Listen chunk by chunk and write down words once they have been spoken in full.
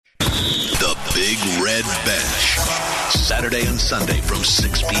The Big Red Bench. Saturday and Sunday from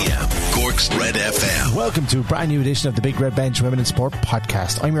 6 p.m. Cork's Red FM. Welcome to a brand new edition of the Big Red Bench Women in Sport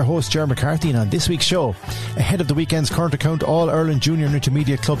podcast. I'm your host, Ger McCarthy, and on this week's show, ahead of the weekend's current account All-Ireland Junior and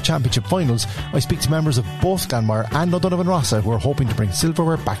Intermediate Club Championship finals, I speak to members of both Glanmire and O'Donovan Rossa who are hoping to bring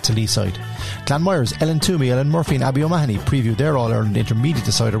silverware back to Leeside. Glanmire's Ellen Toomey, Ellen Murphy and Abby O'Mahony preview their All-Ireland Intermediate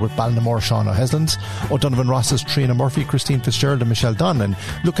decider with Ballincollig Sean O'Heslands. O'Donovan Rossa's Trina Murphy, Christine Fitzgerald and Michelle Donlan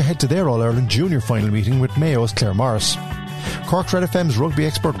look ahead to their All-Ireland Junior final meeting with Mayo's Claire Morris. Cork's Red FM's rugby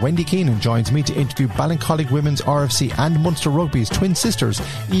expert Wendy Keenan joins me to interview Ballincollig Women's RFC and Munster Rugby's twin sisters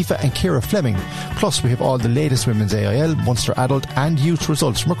Aoife and Ciara Fleming. Plus we have all the latest women's AIL, Munster adult and youth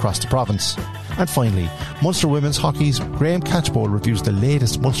results from across the province. And finally, Munster Women's Hockey's Graham Catchpole reviews the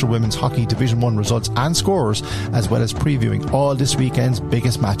latest Munster Women's Hockey Division 1 results and scores, as well as previewing all this weekend's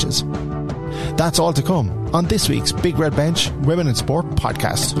biggest matches. That's all to come on this week's Big Red Bench Women in Sport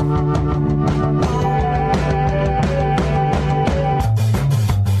podcast.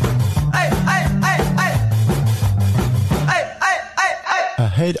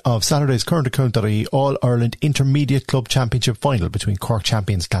 Ahead of Saturday's current account.ie All-Ireland Intermediate Club Championship final between Cork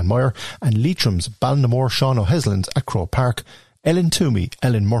champions Glanmire and Leitrim's Ballincollig Sean O'Heslands at Croke Park, Ellen Toomey,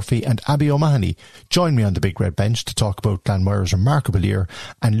 Ellen Murphy and Abby O'Mahony join me on the Big Red Bench to talk about Glanmire's remarkable year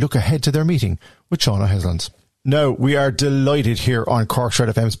and look ahead to their meeting with Sean O'Heslands. Now, we are delighted here on Cork's Red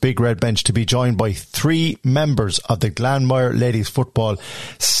FM's Big Red Bench to be joined by three members of the Glanmire Ladies Football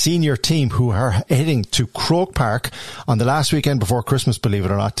senior team who are heading to Croke Park on the last weekend before Christmas, believe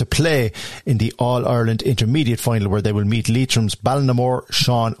it or not, to play in the All-Ireland Intermediate Final where they will meet Leitrim's Ballincollig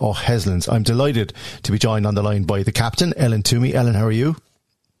Sean O'Heslands. I'm delighted to be joined on the line by the captain, Ellen Toomey. Ellen, how are you?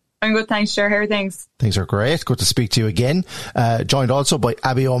 I'm good, thanks, Ger. How are things? Things are great. Good to speak to you again. Joined also by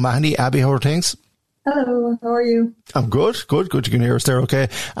Abby O'Mahony. Abby, how are things? Hello, how are you? I'm good. You can hear us there okay.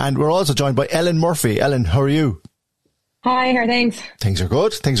 And we're also joined by Ellen Murphy. Ellen, how are you? Hi, how are things? Things are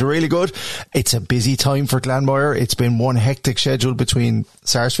good. Things are really good. It's a busy time for Glanmire. It's been one hectic schedule between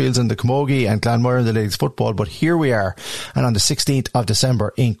Sarsfields and the Camogie and Glanmire and the ladies football. But here we are. And on the 16th of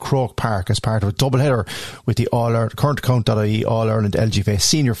December in Croke Park as part of a doubleheader with the current account.ie All-Ireland LGFA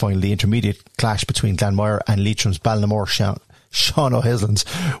senior final, the intermediate clash between Glanmire and Leitrim's Ballincollig Sean O'Heslands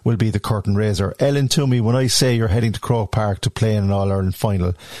will be the curtain raiser. Ellen Toomey, when I say you're heading to Croke Park to play in an All-Ireland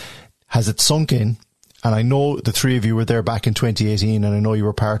final, has it sunk in? And I know the three of you were there back in 2018 and I know you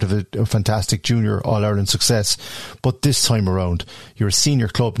were part of a fantastic junior All-Ireland success. But this time around, you're a senior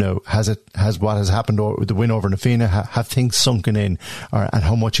club now. Has what has happened with the win over Nafina, have things sunken in? And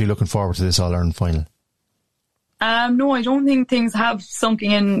how much are you looking forward to this All-Ireland final? No, I don't think things have sunk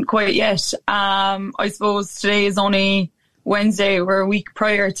in quite yet. I suppose today is only Wednesday. We're a week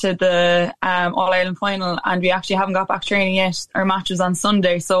prior to the All-Ireland final and we actually haven't got back training yet. Our match was on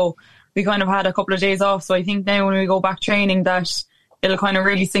Sunday, so we kind of had a couple of days off. So I think now when we go back training that it'll kind of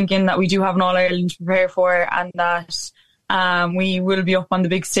really sink in that we do have an All-Ireland to prepare for and that we will be up on the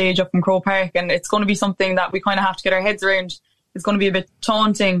big stage up in Croke Park, and it's going to be something that we kind of have to get our heads around. It's going to be a bit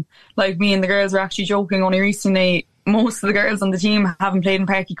taunting. Like me and the girls were actually joking only recently, most of the girls on the team haven't played in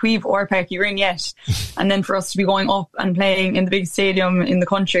Páirc Uí Chaoimh or Páirc Uí Rinn yet. And then for us to be going up and playing in the big stadium in the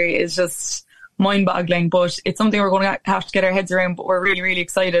country is just mind-boggling. But it's something we're going to have to get our heads around, but we're really, really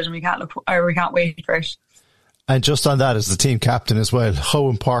excited and we can't wait for it. And just on that, as the team captain as well, how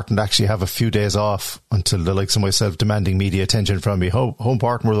important actually have a few days off until the likes of myself demanding media attention from you? How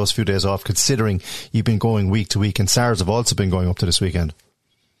important were those few days off, considering you've been going week to week and SARS have also been going up to this weekend?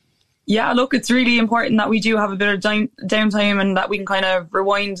 Yeah, look, it's really important that we do have a bit of downtime and that we can kind of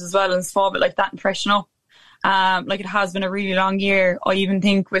rewind as well and swab it like that and freshen up. Like it has been a really long year. I even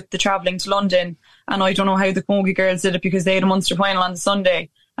think with the travelling to London, and I don't know how the Camogie girls did it because they had a Munster final on the Sunday.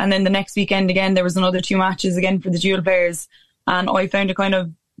 And then the next weekend again, there was another 2 matches again for the dual players. And I found it kind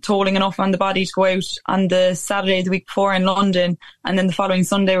of tolling enough on the body to go out on the Saturday the week before in London. And then the following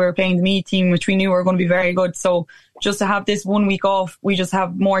Sunday, we were playing the Meath team, which we knew were going to be very good. So just to have this 1 week off, we just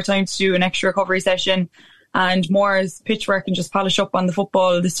have more time to do an extra recovery session and more pitch work and just polish up on the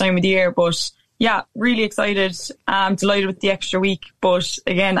football this time of the year. But yeah, really excited. Delighted with the extra week. But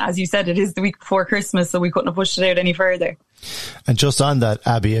again, as you said, it is the week before Christmas, so we couldn't have pushed it out any further. And just on that,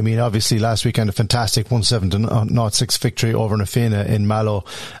 Abby, I mean, obviously last weekend a fantastic 1-7-0-6 victory over Nafina in Mallow.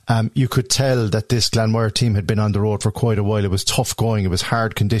 You could tell that this Glanmire team had been on the road for quite a while. It was tough going. It was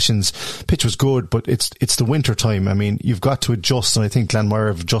hard conditions. Pitch was good, but it's the winter time. I mean, you've got to adjust, and I think Glanmire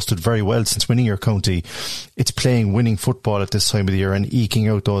have adjusted very well since winning your county. It's playing winning football at this time of the year and eking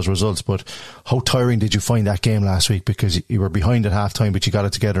out those results. But how tiring did you find that game last week? Because you were behind at half time, but you got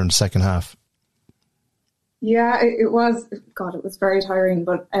it together in the second half. Yeah, it was. God, it was very tiring.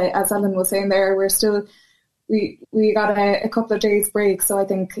 But as Ellen was saying there, we got a couple of days break. So I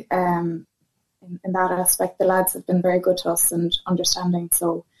think in that aspect, the lads have been very good to us and understanding.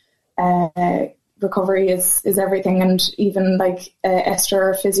 So recovery is everything. And even like Esther,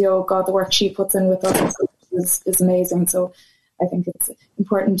 our physio, God, the work she puts in with us is amazing. So I think it's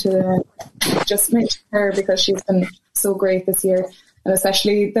important to just make sure, because she's been so great this year. And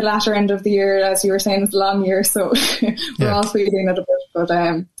especially the latter end of the year, as you were saying, it's a long year, so we're all feeling it a bit. But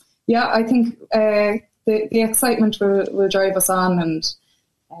I think the excitement will drive us on, and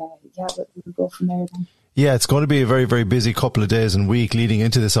we'll go from there then. Yeah, it's going to be a very, very busy couple of days and week leading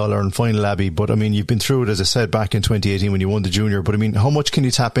into this All-Ireland final, Abby. But I mean, you've been through it, as I said, back in 2018 when you won the junior. But I mean, how much can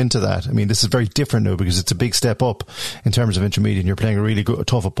you tap into that? I mean, this is very different now because it's a big step up in terms of intermediate and you're playing a really good,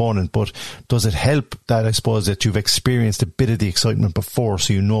 tough opponent. But does it help that, I suppose, that you've experienced a bit of the excitement before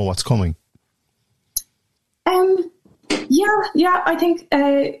so you know what's coming? Yeah, I think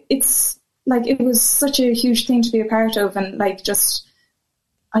it's like, it was such a huge thing to be a part of, and like, just,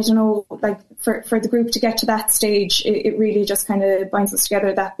 I don't know, like for the group to get to that stage, it really just kind of binds us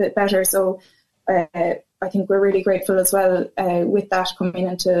together that bit better. So I think we're really grateful as well with that coming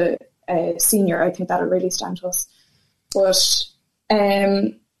into senior. I think that'll really stand to us. But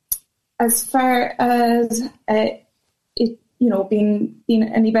as far as it, being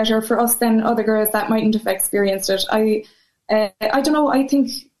any better for us than other girls that mightn't have experienced it, I don't know. I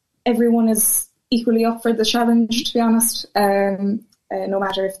think everyone is equally up for the challenge, to be honest. No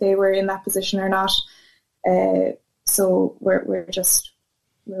matter if they were in that position or not. So we're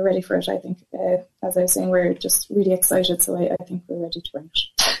ready for it, I think. As I was saying, we're just really excited, so I think we're ready to bring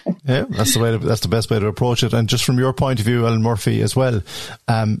it. Yeah, that's the best way to approach it. And just from your point of view, Ellen Murphy, as well,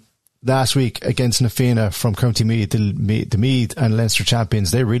 last week against Nafina from County Meath, the Meath and Leinster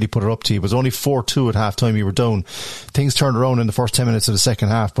champions, they really put it up to you. It was only 4-2 at half time. You were down. Things turned around in the first 10 minutes of the second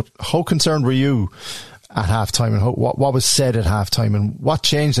half. But how concerned were you at halftime, and what was said at halftime, and what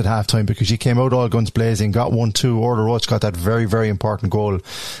changed at halftime? Because you came out all guns blazing, got 1-2, Orla Roach got that very, very important goal.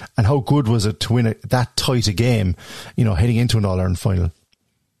 And how good was it to win that tight a game, heading into an All-Ireland final?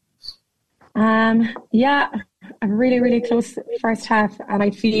 A really, really close first half, and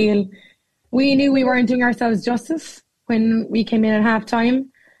I feel we knew we weren't doing ourselves justice when we came in at halftime.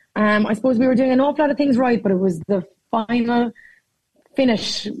 I suppose we were doing an awful lot of things right, but it was the final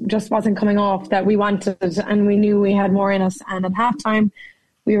finish just wasn't coming off that we wanted, and we knew we had more in us. And at halftime,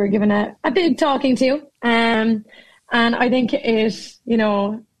 we were given a big talking to, and I think it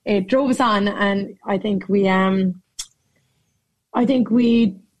drove us on, and I think we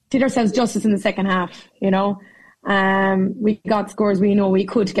did ourselves justice in the second half. We got scores we know we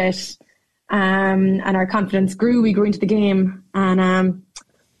could get, and our confidence grew. We grew into the game, and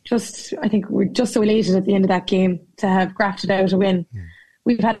I think we're just so elated at the end of that game to have grafted out a win.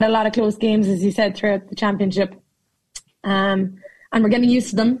 We've had a lot of close games, as you said, throughout the championship, and we're getting used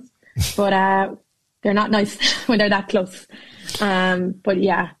to them, but they're not nice when they're that close. But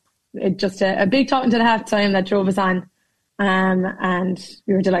yeah, it just a big talking to the half time that drove us on, and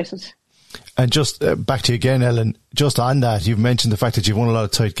we were delighted. And just back to you again, Ellen, just on that, you've mentioned the fact that you've won a lot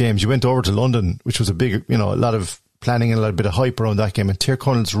of tight games. You went over to London, which was a big, a lot of planning and a little bit of hype around that game, and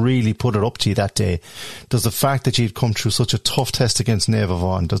Tyrconnell's really put it up to you that day. Does the fact that you've come through such a tough test against Neva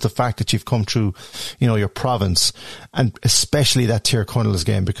Vaughan, does the fact that you've come through, your province, and especially that Tyrconnell's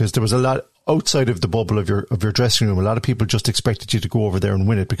game, because there was a lot outside of the bubble of your dressing room, a lot of people just expected you to go over there and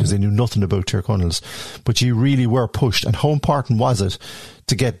win it because they knew nothing about Tyrconnell's, but you really were pushed. And how important was it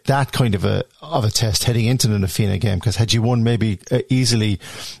to get that kind of a test heading into the Nafina game? Because had you won maybe easily,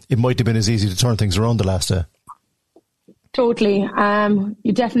 it might have been as easy to turn things around the last day. Totally.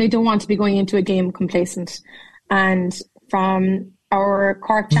 You definitely don't want to be going into a game complacent. And from our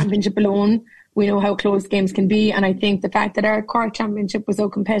Cork Championship alone, we know how close games can be. And I think the fact that our Cork Championship was so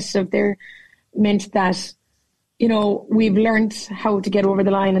competitive there meant that, we've learned how to get over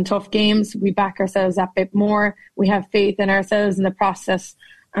the line in tough games. We back ourselves that bit more. We have faith in ourselves in the process.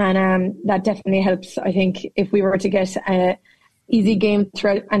 And that definitely helps. I think if we were to get an easy game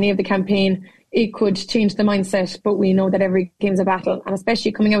throughout any of the campaign, it could change the mindset, but we know that every game's a battle, and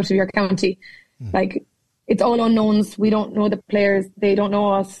especially coming out of your county, like, it's all unknowns. We don't know the players, they don't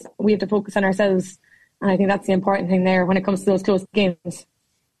know us. We have to focus on ourselves, and I think that's the important thing there when it comes to those close games.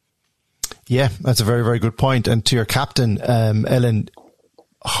 Yeah, that's a very, very good point. And to your captain, Ellen,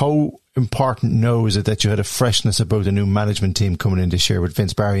 how important now is it that you had a freshness about the new management team coming in this year with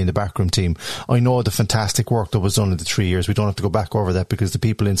Vince Barry and the backroom team? I know the fantastic work that was done in the 3 years. We don't have to go back over that because the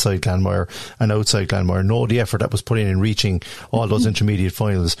people inside Glanmire and outside Glanmire know the effort that was put in reaching all those intermediate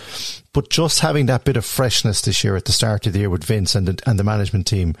finals. But just having that bit of freshness this year at the start of the year with Vince and the management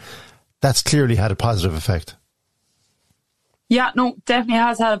team, that's clearly had a positive effect. Yeah, no, definitely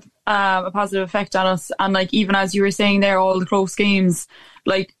has had a positive effect on us. And like, even as you were saying there, all the close games,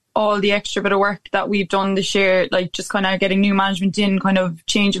 like all the extra bit of work that we've done this year, like just kind of getting new management in, kind of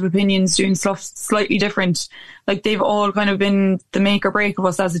change of opinions, doing stuff slightly different. Like they've all kind of been the make or break of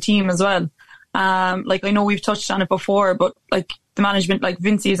us as a team as well. Like I know we've touched on it before, but like the management, like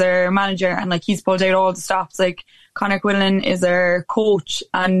Vincey's our manager and like he's pulled out all the stops. Like Conor Quinlan is our coach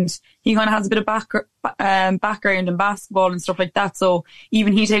and he kind of has a bit of background in basketball and stuff like that. So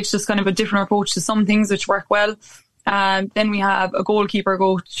even he takes just kind of a different approach to some things which work well. Then we have a goalkeeper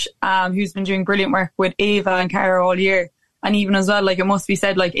coach who's been doing brilliant work with Ava and Ciara all year. And even as well, like it must be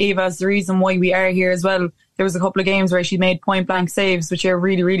said, like Ava is the reason why we are here as well. There was a couple of games where she made point blank saves, which are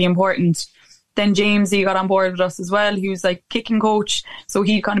really, really important. Then James, he got on board with us as well. He was like kicking coach. So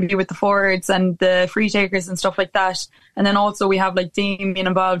he'd kind of be with the forwards and the free takers and stuff like that. And then also we have like Damien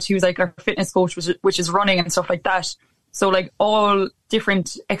involved, who's like our fitness coach, which is running and stuff like that. So like all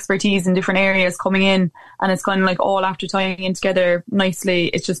different expertise in different areas coming in, and it's kind of like all after tying in together nicely.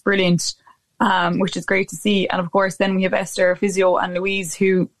 It's just brilliant, which is great to see. And of course, then we have Esther, physio, and Louise,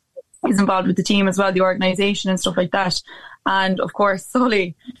 who is involved with the team as well, the organisation and stuff like that. And of course,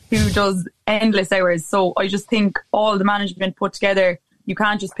 Sully, who does endless hours. So I just think all the management put together, you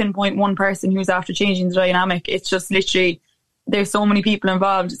can't just pinpoint one person who's after changing the dynamic. It's just literally, there's so many people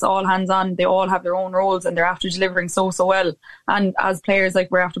involved. It's all hands on. They all have their own roles and they're after delivering so well. And as players,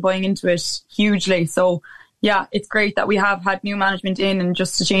 like we're after buying into it hugely. So yeah, it's great that we have had new management in and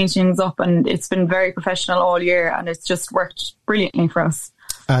just to change things up. And it's been very professional all year and it's just worked brilliantly for us.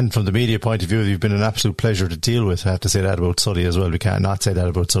 And from the media point of view, you've been an absolute pleasure to deal with. I have to say that about Sully as well. We can't not say that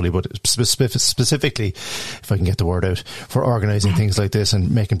about Sully, but specifically, if I can get the word out, for organising things like this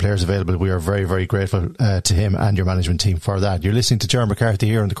and making players available, we are very, very grateful to him and your management team for that. You're listening to Ger McCarthy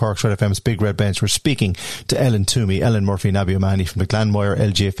here on the Cork's Red FM's Big Red Bench. We're speaking to Ellen Toomey, Ellen Murphy and Abby O'Mahony from the Glanmire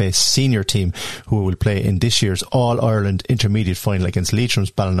LGFA senior team, who will play in this year's All-Ireland Intermediate Final against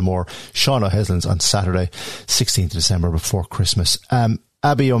Leitrim's Ballincollig, Sean O'Heslin's on Saturday, 16th of December before Christmas.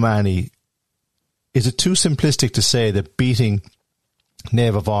 Abby O'Mahony, is it too simplistic to say that beating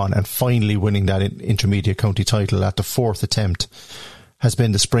Naomh Vaughan and finally winning that intermediate county title at the fourth attempt has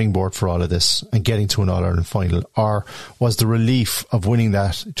been the springboard for all of this and getting to an All-Ireland final? Or was the relief of winning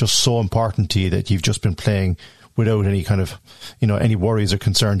that just so important to you that you've just been playing without any kind of, any worries or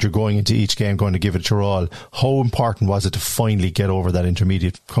concerns? You're going into each game going to give it your all. How important was it to finally get over that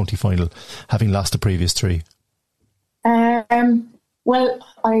intermediate county final, having lost the previous three? Well,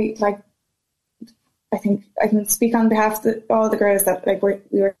 I think I can speak on behalf of all the girls that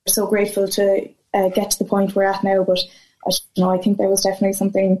we were so grateful to get to the point we're at now. But I think there was definitely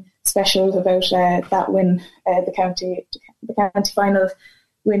something special about that win, the county final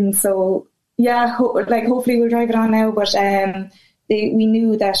win. So yeah, hopefully we'll drive it on now. But we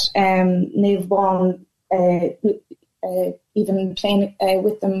knew that Naomh Vaughan, even playing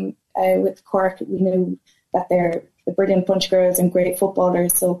with them with Cork, we knew that they're a brilliant bunch of girls and great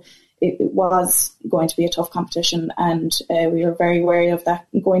footballers, so it was going to be a tough competition, and we were very wary of that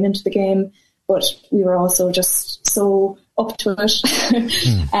going into the game, but we were also just so up to it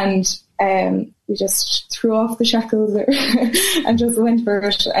and we just threw off the shackles and just went for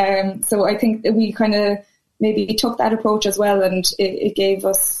it. So I think that we kind of maybe took that approach as well, and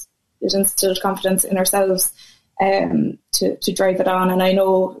it instilled confidence in ourselves to drive it on. And I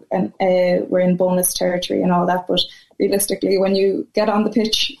know we're in bonus territory and all that, but realistically, when you get on the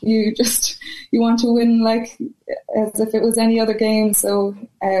pitch, you want to win like as if it was any other game. So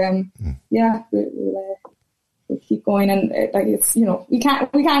we'll keep going, and it's we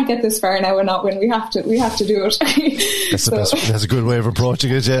can't get this far now and not win. We have to do it. That's a good way of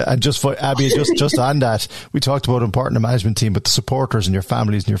approaching it. Yeah. And just for Abby, just on that, we talked about important the management team, but the supporters and your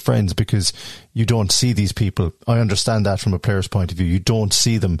families and your friends, because you don't see these people. I understand that from a player's point of view. You don't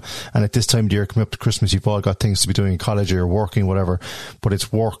see them, and at this time of the year, coming up to Christmas, you've all got things to be doing in college or working, whatever. But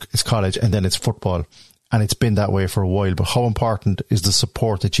it's work, it's college, and then it's football. And it's been that way for a while. But how important is the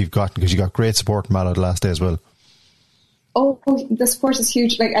support that you've gotten? Because you got great support from Mallow the last day as well. Oh, the support is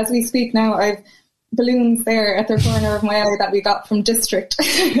huge. Like, as we speak now, I've balloons there at the corner of my eye that we got from District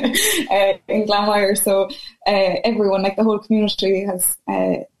in Glanmire. So everyone, like the whole community, has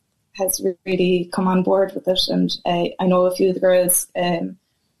really come on board with it. And I know a few of the girls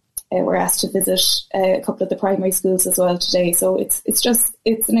were asked to visit a couple of the primary schools as well today. So it's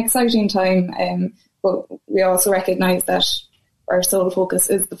an exciting time. But we also recognise that our sole focus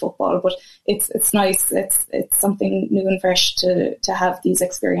is the football. But it's nice. It's something new and fresh to have these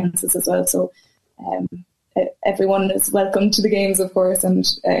experiences as well. So everyone is welcome to the games, of course, and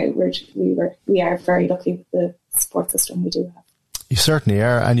we are very lucky with the support system we do have. You certainly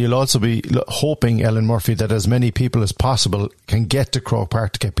are, and you'll also be hoping, Ellen Murphy, that as many people as possible can get to Croke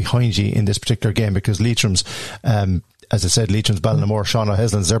Park to get behind you in this particular game, because Leitrim's, as I said, Leitrim's, Ballinamore, Sean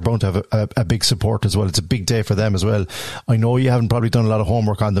O'Heslin's, they're bound to have a big support as well. It's a big day for them as well. I know you haven't probably done a lot of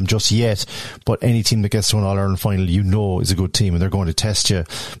homework on them just yet, but any team that gets to an All-Ireland final, you know is a good team and they're going to test you.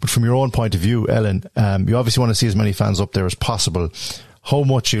 But from your own point of view, Ellen, you obviously want to see as many fans up there as possible. How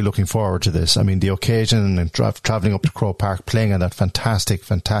much are you looking forward to this? I mean, the occasion and travelling up to Croke Park, playing on that fantastic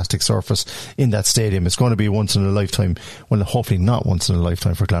surface in that stadium. It's going to be once in a lifetime. Well, hopefully not once in a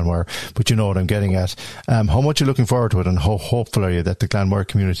lifetime for Glanmire, but you know what I'm getting at. How much are you looking forward to it, and how hopeful are you that the Glanmire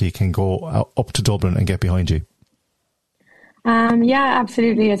community can go up to Dublin and get behind you? Yeah,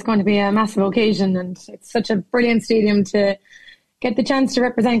 absolutely. It's going to be a massive occasion, and it's such a brilliant stadium to get the chance to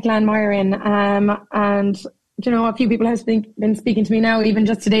represent Glanmire in. And you know, a few people have been speaking to me now, even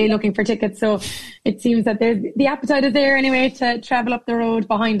just today, looking for tickets. So it seems that the appetite is there anyway to travel up the road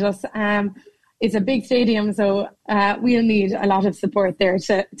behind us. It's a big stadium, so we'll need a lot of support there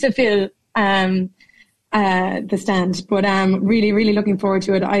to fill the stand. But really, really looking forward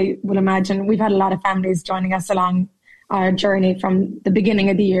to it. I will imagine we've had a lot of families joining us along our journey from the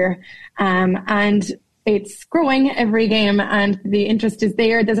beginning of the year, and it's growing every game, and the interest is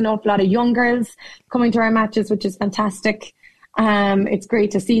there. There's an awful lot of young girls coming to our matches, which is fantastic. It's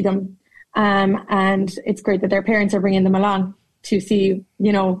great to see them. And it's great that their parents are bringing them along to see,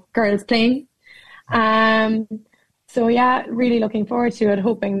 you know, girls playing. So yeah, really looking forward to it,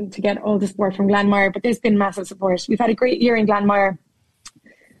 hoping to get all the support from Glanmire, but there's been massive support. We've had a great year in Glanmire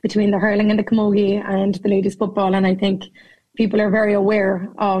between the hurling and the camogie and the ladies football. And I think people are very aware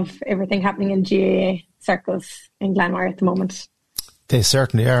of everything happening in GAA circles in Glanmire at the moment. They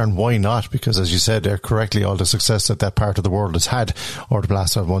certainly are, and why not? Because as you said correctly, all the success that that part of the world has had over the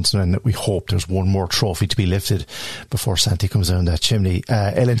last 12 months, and we hope there's one more trophy to be lifted before Santi comes down that chimney.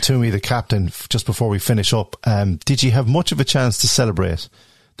 Ellen Toomey, the captain, just before we finish up, did you have much of a chance to celebrate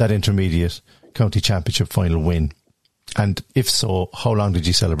that intermediate county championship final win? And if so, how long did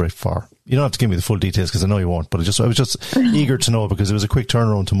you celebrate for? You don't have to give me the full details because I know you won't, but I was just eager to know, because it was a quick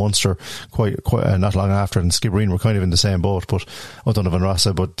turnaround to Munster quite not long after, and Skibbereen were kind of in the same boat, but O'Donovan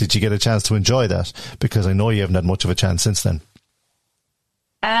Rossa. But did you get a chance to enjoy that? Because I know you haven't had much of a chance since then.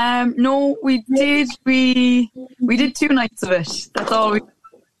 No, we did. We did 2 nights of it. That's all.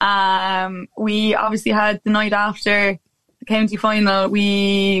 We obviously had the night after the county final.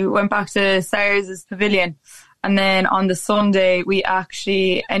 We went back to Sars's pavilion. And then on the Sunday, we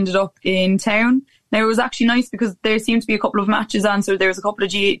actually ended up in town. Now, it was actually nice because there seemed to be a couple of matches on, so there was a couple of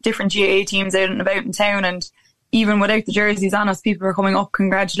different GAA teams out and about in town, and even without the jerseys on us, people were coming up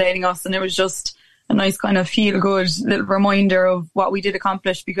congratulating us, and it was just a nice kind of feel-good little reminder of what we did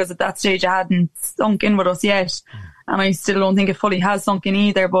accomplish, because at that stage it hadn't sunk in with us yet, and I still don't think it fully has sunk in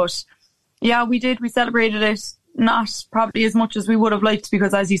either. But yeah, we did. We celebrated it, not probably as much as we would have liked,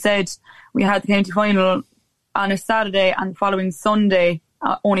 because as you said, we had the county final on a Saturday, and the following Sunday,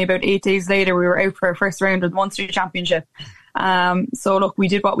 only about 8 days later, we were out for our first round of the Munster Championship. So look, we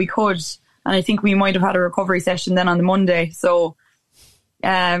did what we could, and I think we might have had a recovery session then on the Monday. So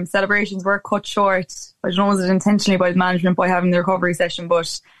celebrations were cut short. I don't know, was it intentionally by the management by having the recovery session,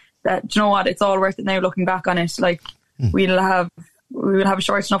 but do you know what? It's all worth it now looking back on it. Like we will have a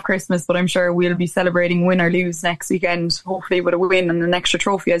short enough Christmas, but I'm sure we'll be celebrating win or lose next weekend, hopefully with a win and an extra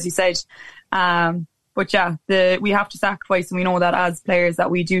trophy, as you said. But yeah, we have to sacrifice, and we know that as players that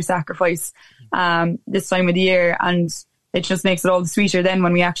we do sacrifice this time of the year, and it just makes it all the sweeter then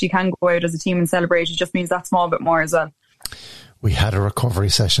when we actually can go out as a team and celebrate. It just means that small bit more as well. We had a recovery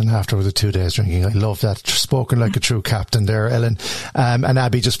session after the 2 days drinking. I love that. Spoken like a true captain there, Ellen. And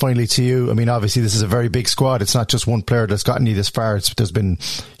Abby, just finally to you. I mean, obviously this is a very big squad. It's not just one player that's gotten you this far. There's been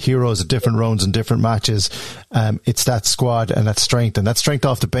heroes at different rounds and different matches. It's that squad and that strength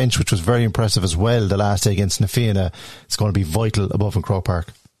off the bench, which was very impressive as well the last day against Na Fianna. It's going to be vital above in Croke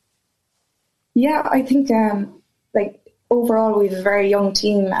Park. Yeah, I think overall we have a very young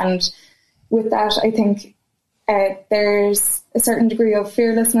team, and with that I think there's a certain degree of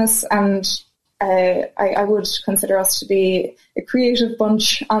fearlessness, and I would consider us to be a creative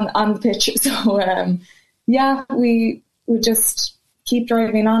bunch on the pitch. So yeah, we just keep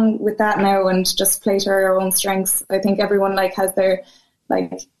driving on with that now and just play to our own strengths. I think everyone has their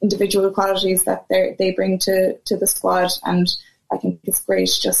like individual qualities that they bring to the squad, and I think it's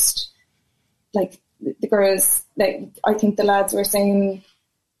great. Just like the girls, like I think the lads were saying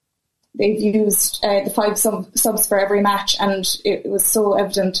they've used the 5 subs for every match, and it was so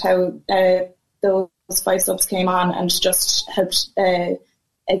evident how those 5 subs came on and just helped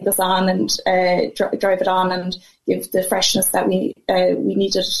egg us on and drive it on and give the freshness that we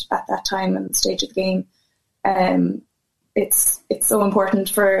needed at that time and stage of the game. It's so important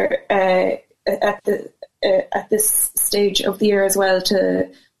for at this stage of the year as well to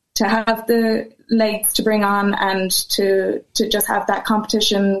have the legs to bring on and to just have that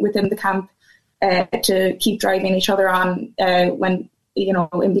competition within the camp, to keep driving each other on when, you know,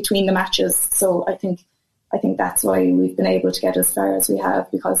 in between the matches. So I think that's why we've been able to get as far as we have,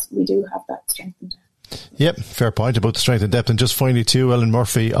 because we do have that strength and depth. Yep, fair point about the strength and depth. And just finally too, Ellen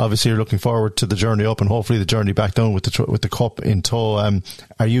Murphy, obviously you're looking forward to the journey up and hopefully the journey back down with the cup in tow.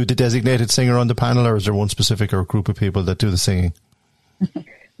 Are you the designated singer on the panel, or is there one specific or group of people that do the singing?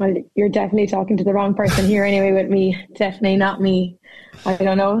 Well, you're definitely talking to the wrong person here anyway with me. Definitely not me. I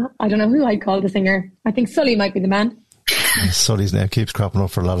don't know who I'd call the singer. I think Sully might be the man. Sully's name keeps cropping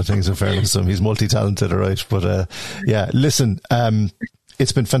up for a lot of things, in fairness to him. He's multi-talented, all right. But yeah, listen,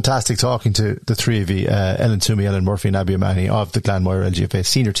 it's been fantastic talking to the three of you, Ellen Toomey, Ellen Murphy and Abby O'Mahony of the Glanmire LGFA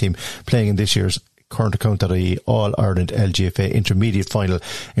senior team, playing in this year's currentaccount.ie All-Ireland LGFA intermediate final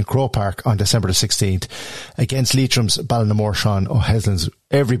in Croke Park on December the 16th against Leitrim's Ballincollig, Sean O'Heslin's.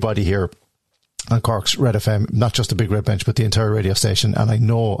 Everybody here on Cork's Red FM, not just the Big Red Bench, but the entire radio station. And I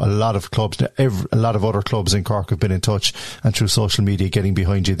know a lot of clubs, a lot of other clubs in Cork have been in touch and through social media getting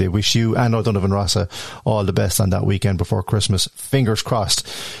behind you. They wish you and O'Donovan Rossa all the best on that weekend before Christmas. Fingers crossed,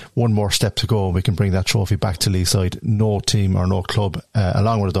 one more step to go and we can bring that trophy back to Leeside. No team or no club,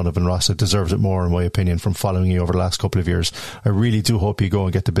 along with O'Donovan Rossa, deserves it more, in my opinion, from following you over the last couple of years. I really do hope you go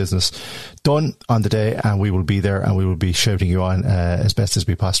and get the business done on the day, and we will be there and we will be shouting you on as best as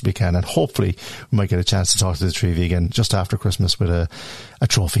we possibly can, and hopefully we might get a chance to talk to the three of you again just after Christmas with a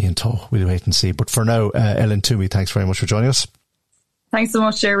trophy in tow. We'll wait and see. But for now, Ellen Toomey, thanks very much for joining us. Thanks so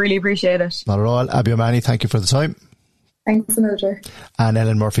much, Ger. Really appreciate it. Not at all. Abby O'Mahony, thank you for the time. Thanks a lot, Ger. And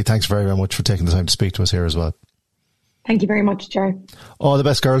Ellen Murphy, thanks very, very much for taking the time to speak to us here as well. Thank you very much, Ger. All the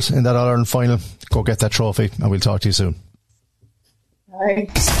best, girls, in that All-Ireland final. Go get that trophy and we'll talk to you soon. Bye.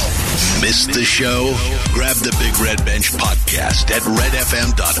 Missed the show? Grab the Big Red Bench podcast at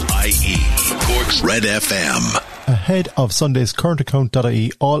redfm.ie. Cork's Red FM. Ahead of Sunday's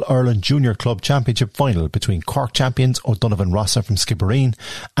currentaccount.ie All-Ireland Junior Club Championship final between Cork champions O'Donovan Rossa from Skibbereen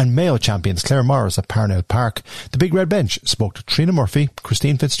and Mayo champions Glanmire at Parnell Park, the Big Red Bench spoke to Trina Murphy,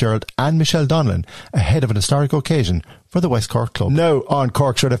 Christine Fitzgerald and Michelle Donnellan ahead of an historic occasion for the West Cork Club. Now on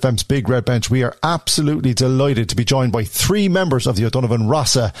Cork's Red FM's Big Red Bench, we are absolutely delighted to be joined by three members of the O'Donovan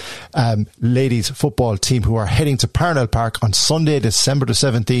Rossa ladies football team who are heading to Parnell Park on Sunday, December the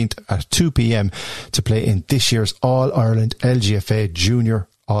 17th at 2 p.m. to play in this year's All-Ireland LGFA Junior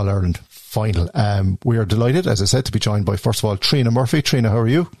All-Ireland final. We are delighted, as I said, to be joined by, first of all, Trina Murphy. Trina, how are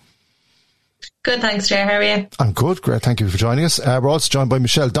you? Good, thanks, Ger. How are you? I'm good, great. Thank you for joining us. We're also joined by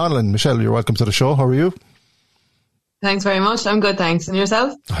Michelle Donnellan. Michelle, you're welcome to the show. How are you? Thanks very much. I'm good, thanks. And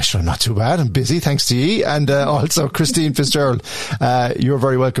yourself? Oh, sure, not too bad. I'm busy, thanks to you. And also Christine Fitzgerald, you're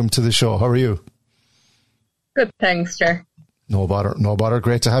very welcome to the show. How are you? Good, thanks, Ger. No bother.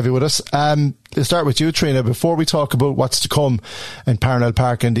 Great to have you with us. Let's start with you, Trina. Before we talk about what's to come in Parnell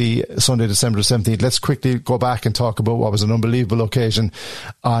Park on the Sunday, December 17th, let's quickly go back and talk about what was an unbelievable occasion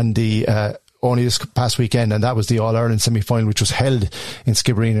on the only this past weekend, and that was the All-Ireland semi-final, which was held in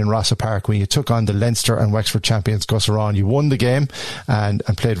Skibbereen in Rossa Park when you took on the Leinster and Wexford champions Guseraun. You won the game and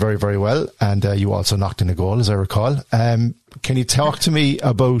played very, very well, and you also knocked in a goal, as I recall. Can you talk to me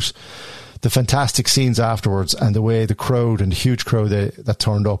about the fantastic scenes afterwards and the way the crowd and the huge crowd that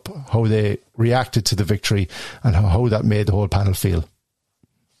turned up, how they reacted to the victory and how that made the whole panel feel?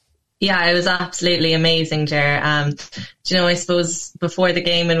 Yeah, it was absolutely amazing, Ger. I suppose before the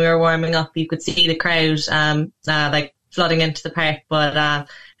game when we were warming up, you could see the crowd like flooding into the park, but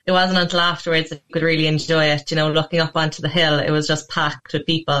it wasn't until afterwards that you could really enjoy it. Looking up onto the hill, it was just packed with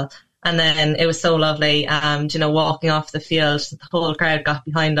people. And then it was so lovely, walking off the field, the whole crowd got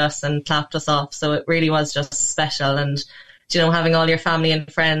behind us and clapped us off. So it really was just special. And, having all your family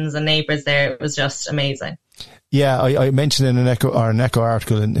and friends and neighbours there, it was just amazing. Yeah, I mentioned in an Echo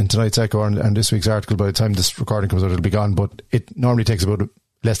article in tonight's Echo and this week's article, by the time this recording comes out, it'll be gone, but it normally takes about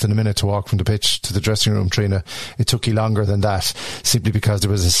less than a minute to walk from the pitch to the dressing room, Trina. It took you longer than that simply because there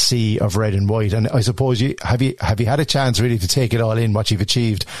was a sea of red and white. And I suppose have you had a chance really to take it all in, what you've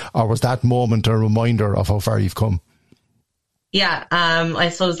achieved, or was that moment a reminder of how far you've come? Yeah, I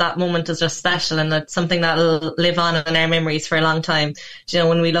suppose that moment is just special, and it's something that'll live on in our memories for a long time. You know,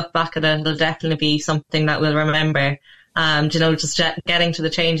 when we look back at it, it'll definitely be something that we'll remember. You know, just getting to the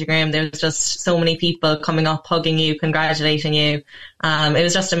changing room, there was just so many people coming up, hugging you, congratulating you. It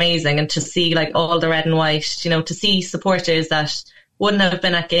was just amazing. And to see like all the red and white, you know, to see supporters that wouldn't have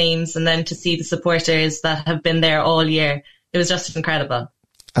been at games, and then to see the supporters that have been there all year, it was just incredible.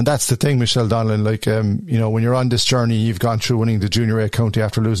 And that's the thing, Michelle Donlan, like, you know, when you're on this journey, you've gone through winning the Junior A county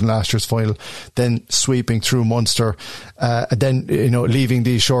after losing last year's final, then sweeping through Munster, and then, you know, leaving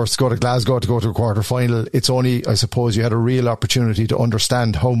these shores to go to Glasgow to go to a quarter final. It's only, I suppose, you had a real opportunity to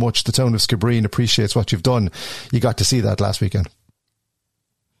understand how much the town of Skibbereen appreciates what you've done. You got to see that last weekend.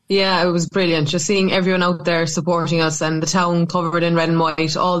 Yeah, it was brilliant. Just seeing everyone out there supporting us, and the town covered in red and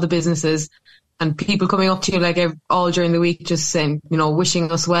white, all the businesses, and people coming up to you like all during the week, just saying, you know,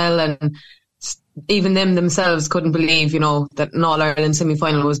 wishing us well. And even themselves couldn't believe, you know, that an All-Ireland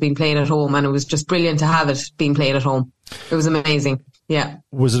semi-final was being played at home, and it was just brilliant to have it being played at home. It was amazing. Yeah.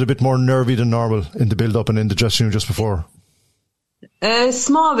 Was it a bit more nervy than normal in the build-up and in the dressing room just before? A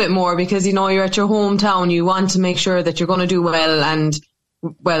small bit more, because, you know, you're at your hometown. You want to make sure that you're going to do well. And,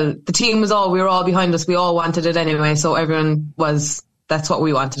 well, the team we were all behind us. We all wanted it anyway. So that's what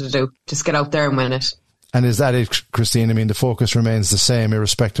we wanted to do. Just get out there and win it. And is that it, Christine? I mean, the focus remains the same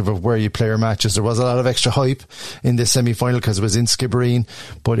irrespective of where you play your matches. There was a lot of extra hype in this semi-final because it was in Skibbereen,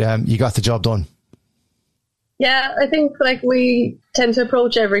 but you got the job done. Yeah, I think like we tend to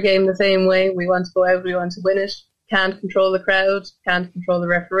approach every game the same way. We want to go out, we want to win it. Can't control the crowd, can't control the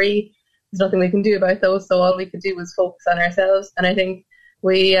referee. There's nothing we can do about those, so all we could do was focus on ourselves. And I think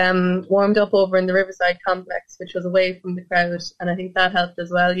we warmed up over in the Riverside complex, which was away from the crowd, and I think that helped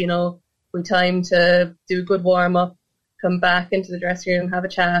as well. You know, we timed to do a good warm-up, come back into the dressing room, have a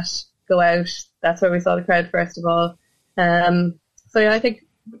chat, go out. That's where we saw the crowd first of all. So yeah, I think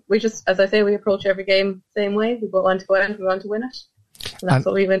we just, as I say, we approach every game the same way. We want to go out, we want to win it. And that's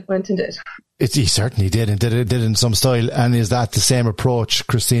what we went and did. He certainly did, and did it in some style. And is that the same approach,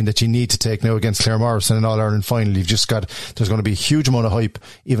 Christine, that you need to take now against Clare Morrison in All-Ireland final? There's going to be a huge amount of hype,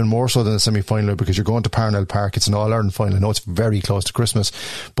 even more so than the semi-final, because you're going to Parnell Park. It's an All-Ireland final. I know it's very close to Christmas,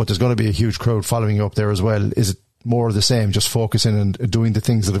 but there's going to be a huge crowd following you up there as well. Is it more of the same, just focusing and doing the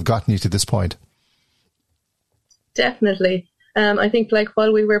things that have gotten you to this point? Definitely. I think like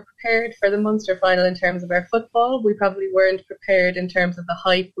while we were prepared for the Munster final in terms of our football, we probably weren't prepared in terms of the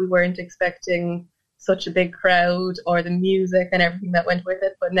hype. We weren't expecting such a big crowd or the music and everything that went with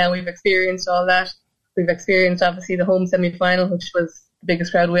it. But now we've experienced all that. We've experienced obviously the home semi-final, which was the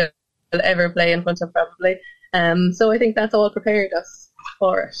biggest crowd we'll ever play in front of probably. So I think that's all prepared us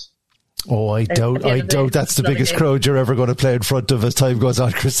for it. Oh, I doubt that's the biggest crowd you're ever going to play in front of as time goes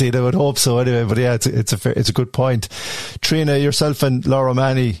on, Christine. I would hope so anyway, but yeah, it's a good point. Trina, yourself and Laura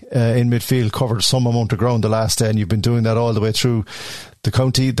Manny in midfield covered some amount of ground the last day, and you've been doing that all the way through the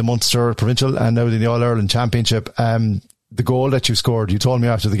county, the Munster provincial, and now the All-Ireland Championship. The goal that you scored, you told me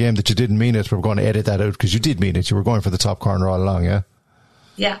after the game that you didn't mean it. We're going to edit that out because you did mean it. You were going for the top corner all along, yeah?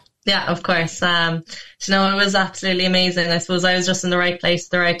 Yeah, of course. You know, it was absolutely amazing. I suppose I was just in the right place at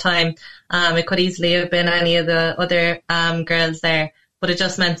the right time. It could easily have been any of the other girls there, but it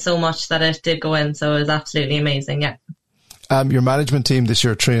just meant so much that it did go in. So it was absolutely amazing, yeah. Your management team this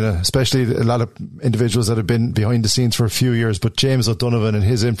year, Trina, especially a lot of individuals that have been behind the scenes for a few years, but James O'Donovan and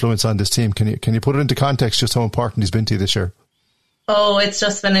his influence on this team, can you put it into context just how important he's been to you this year? Oh, it's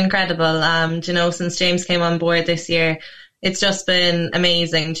just been incredible. You know, since James came on board this year, it's just been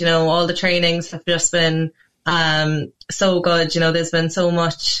amazing. You know, all the trainings have just been so good. You know, there's been so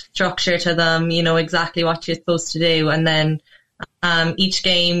much structure to them, you know, exactly what you're supposed to do. And then each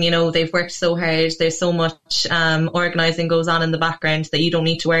game, you know, they've worked so hard. There's so much organising goes on in the background that you don't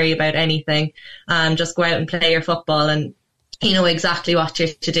need to worry about anything. Just go out and play your football and you know exactly what you're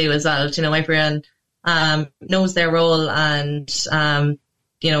to do as well. You know, everyone knows their role and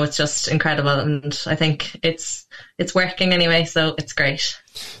you know, it's just incredible, and I think it's working anyway, so it's great.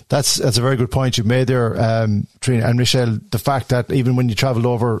 That's a very good point you've made there, Trina and Michelle. The fact that even when you travelled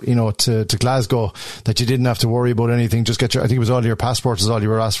over, you know, to Glasgow, that you didn't have to worry about anything. Just get I think it was all your passports is all you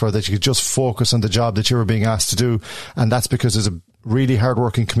were asked for. That you could just focus on the job that you were being asked to do, and that's because there's a really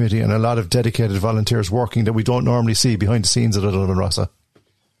hard-working committee and a lot of dedicated volunteers working that we don't normally see behind the scenes at O'Donovan Rossa.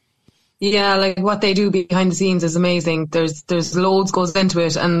 Yeah, like what they do behind the scenes is amazing. There's loads goes into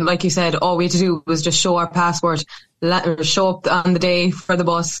it, and like you said, all we had to do was just show our passport, show up on the day for the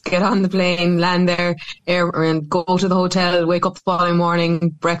bus, get on the plane, land there, and go to the hotel, wake up the following morning,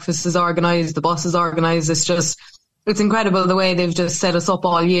 breakfast is organised, the bus is organised. It's incredible the way they've just set us up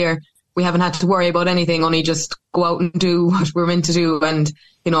all year. we haven't had to worry about anything, only just go out and do what we're meant to do and,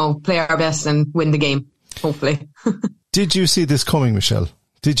 play our best and win the game, hopefully. Did you see this coming, Michelle?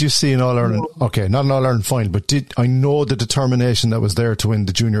 Did you see an All-Ireland? Okay, not an All-Ireland final, but I know the determination that was there to win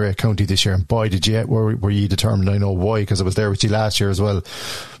the Junior A county this year, and boy, were you determined. I know why, because I was there with you last year as well.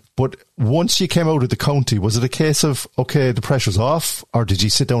 But once you came out of the county, was it a case of, okay, the pressure's off, or did you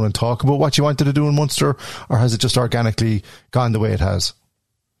sit down and talk about what you wanted to do in Munster, or has it just organically gone the way it has?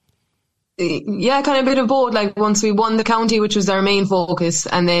 Yeah, kind of a bit of both. Like, once we won the county, which was our main focus,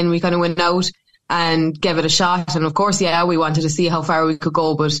 and then we kind of went out and gave it a shot. And of course, yeah, we wanted to see how far we could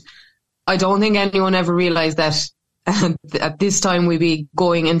go, but I don't think anyone ever realised that at this time we'd be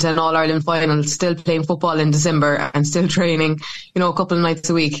going into an All-Ireland final, still playing football in December and still training, a couple of nights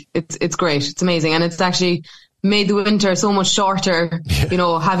a week. It's great. It's amazing. And it's actually made the winter so much shorter,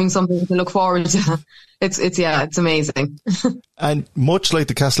 having something to look forward to. It's amazing. And much like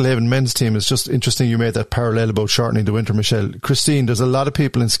the Castlehaven men's team, it's just interesting you made that parallel about shortening the winter, Michelle. Christine, there's a lot of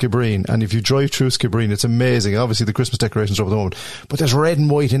people in Skibbereen, and if you drive through Skibbereen, it's amazing. Obviously the Christmas decorations are over the moment, but there's red and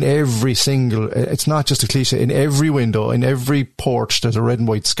white in every single, it's not just a cliche, in every window, in every porch, there's a red and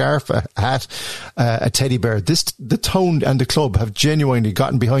white scarf, a hat, a teddy bear. The town and the club have genuinely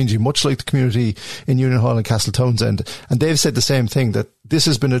gotten behind you, much like the community in Union Hall and Castle Townsend, and they've said the same thing, that this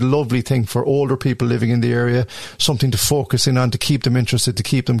has been a lovely thing for older people living in the area, something to focus in on, to keep them interested, to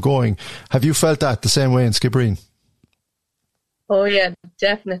keep them going. Have you felt that the same way in Skibbereen? Oh yeah,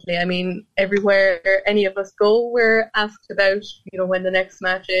 definitely. I mean, everywhere any of us go, we're asked about, when the next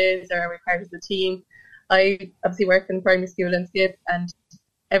match is, or are we part of the team. I obviously work in primary school in Skip, and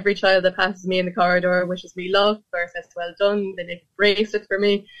every child that passes me in the corridor wishes me luck or says well done. They make a bracelet for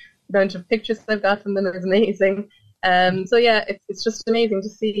me. The amount of pictures I've got from them is amazing. So yeah, it's just amazing to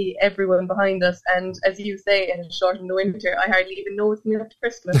see everyone behind us, and as you say, it has shortened the winter. I hardly even know it's coming up to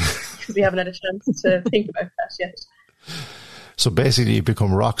Christmas because we haven't had a chance to think about that yet. So basically you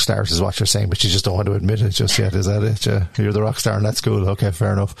become rock stars is what you're saying, but you just don't want to admit it just yet, is that it? You're the rock star in that school. Okay,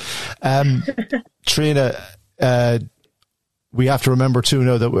 fair enough. Trina, we have to remember too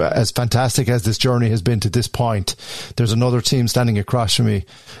now that as fantastic as this journey has been to this point, there's another team standing across from me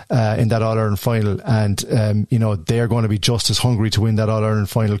in that All-Ireland final, and they're going to be just as hungry to win that All-Ireland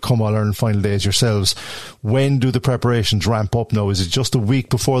final come All-Ireland final day as yourselves. When do the preparations ramp up now? Is it just a week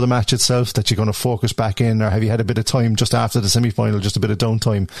before the match itself that you're going to focus back in, or have you had a bit of time just after the semi-final, just a bit of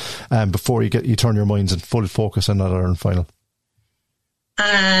downtime before you turn your minds and full focus on that All-Ireland final?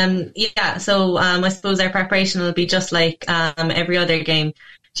 So I suppose our preparation will be just like every other game.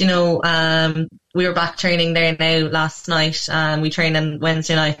 We were back training there now last night. We trained on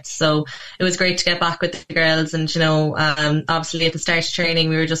Wednesday night, so it was great to get back with the girls. And obviously at the start of training,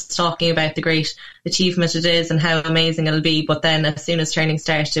 we were just talking about the great achievement it is and how amazing it'll be. But then as soon as training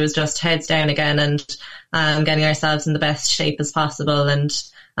started, it was just heads down again and getting ourselves in the best shape as possible. And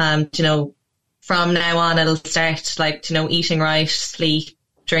from now on, it'll start eating right, sleep,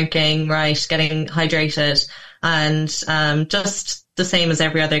 drinking right, getting hydrated, and just the same as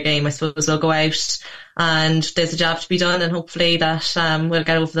every other game. I suppose we'll go out and there's a job to be done, and hopefully that we'll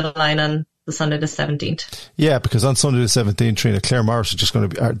get over the line on the Sunday the 17th. Yeah, because on Sunday the 17th, Trina, Clare Morris are just going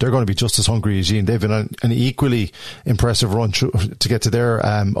to be, they're going to be just as hungry as you, and they've been on an equally impressive run to get to their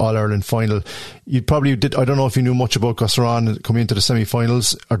All-Ireland final. You probably did, I don't know if you knew much about Gossaran coming into the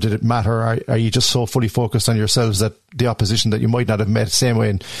semi-finals, or did it matter? Are you just so fully focused on yourselves that the opposition that you might not have met the same way,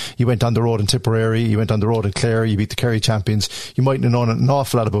 and you went on the road in Tipperary, you went on the road in Clare, you beat the Kerry champions, you mightn't have known an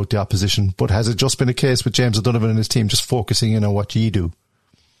awful lot about the opposition, but has it just been a case with James O'Donovan and his team just focusing in on what you do?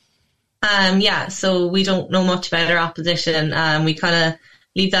 So we don't know much about our opposition. We kind of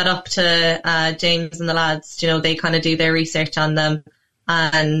leave that up to James and the lads. They kind of do their research on them,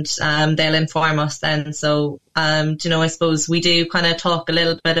 and they'll inform us then. So, I suppose we do kind of talk a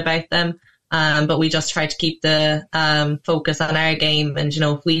little bit about them, but we just try to keep the focus on our game. And,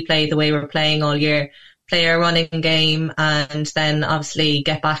 if we play the way we're playing all year, play our running game, and then obviously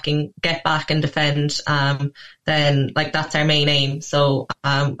get back and defend, then that's our main aim. So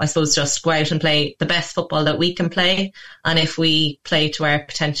I suppose just go out and play the best football that we can play, and if we play to our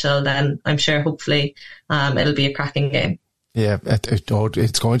potential, then I'm sure hopefully it'll be a cracking game. Yeah,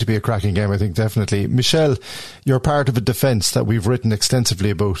 it's going to be a cracking game, I think, definitely. Michelle, you're part of a defence that we've written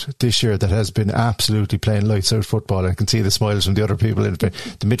extensively about this year that has been absolutely playing lights out football. I can see the smiles from the other people. The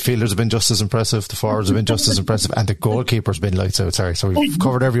midfielders have been just as impressive, the forwards have been just as impressive, and the goalkeeper's been lights out. Sorry, so we've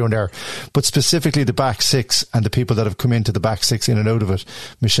covered everyone there. But specifically the back six and the people that have come into the back six in and out of it,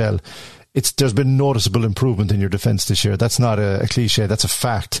 Michelle, there's been noticeable improvement in your defence this year. That's not a cliche, that's a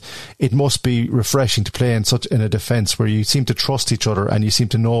fact. It must be refreshing to play in a defence where you seem to trust each other and you seem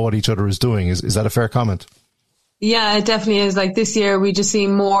to know what each other is doing. Is that a fair comment? Yeah, it definitely is. Like this year we just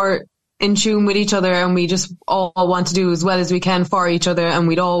seem more in tune with each other, and we just all want to do as well as we can for each other, and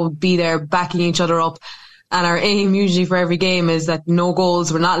we'd all be there backing each other up. And our aim usually for every game is that no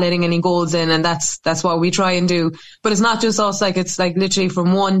goals, we're not letting any goals in, and that's what we try and do. But it's not just us, like it's like literally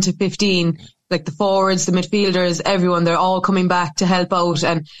from 1 to 15, like the forwards, the midfielders, everyone, they're all coming back to help out,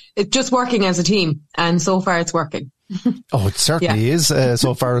 and it's just working as a team, and so far it's working. Oh, it certainly is.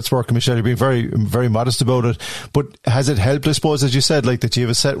 So far it's working, Michelle. You've been very, very modest about it. But has it helped, I suppose, as you said, like that you have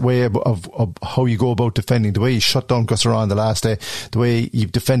a set way of how you go about defending, the way you shut down Gussaran the last day, the way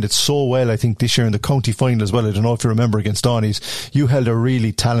you've defended so well, I think, this year in the county final as well. I don't know if you remember against Donnies, you held a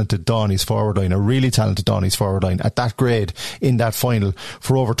really talented Donnies forward line at that grade in that final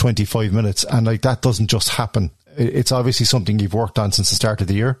for over 25 minutes. And like that doesn't just happen. It's obviously something you've worked on since the start of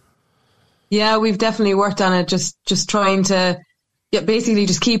the year. Yeah, we've definitely worked on it, just trying to basically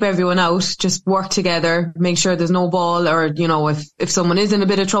just keep everyone out, just work together, make sure there's no ball, or, you know, if someone is in a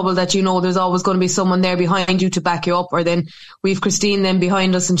bit of trouble, that you know there's always going to be someone there behind you to back you up. Or then we've Christine then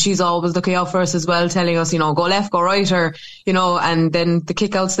behind us, and she's always looking out for us as well, telling us, you know, go left, go right, or, you know, and then the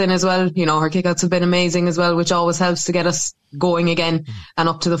kickouts then as well, you know, her kickouts have been amazing as well, which always helps to get us going again and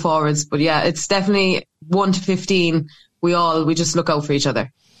up to the forwards. But yeah, it's definitely 1 to 15. We just look out for each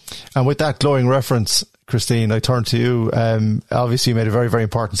other. And with that glowing reference, Christine, I turn to you. Obviously you made a very, very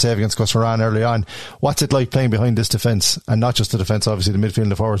important save against Gussaran early on. What's it like playing behind this defence? And not just the defence, obviously the midfield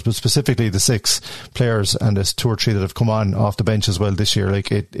and the forwards, but specifically the 6 players and there's 2 or 3 that have come on off the bench as well this year. Like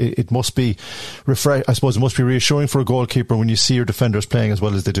it must be I suppose it must be reassuring for a goalkeeper when you see your defenders playing as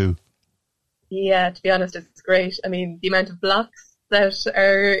well as they do. Yeah, to be honest, it's great. I mean, the amount of blocks that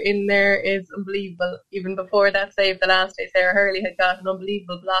are in there is unbelievable. Even before that save the last day, Sarah Hurley had got an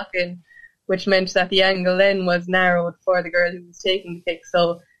unbelievable block in, which meant that the angle then was narrowed for the girl who was taking the kick.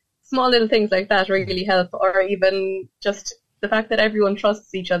 So small little things like that really help. Or even just the fact that everyone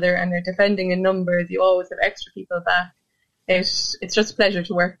trusts each other and they're defending in numbers. You always have extra people back. It's just a pleasure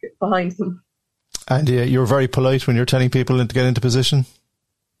to work behind them. And you're very polite when you're telling people to get into position?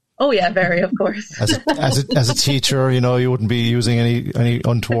 Oh yeah, very, of course. As a teacher, you know, you wouldn't be using any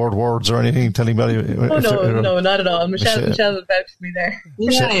untoward words or anything, telling anybody. No, not at all. Michelle would vouch for me there.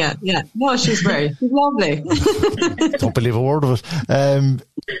 Yeah. No, she's lovely. Don't believe a word of it.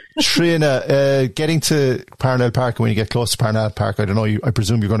 Trina, getting to Parnell Park, when you get close to Parnell Park, I don't know, I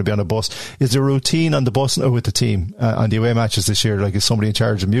presume you're going to be on a bus. Is there a routine on the bus with the team on the away matches this year? Like, is somebody in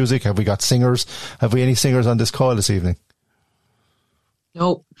charge of music? Have we got singers? Have we any singers on this call this evening?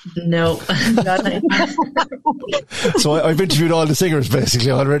 No. So I've interviewed all the singers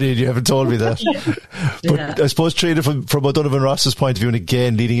basically already, and you haven't told me that. But I suppose, Trina, from O'Donovan Rossa's point of view, and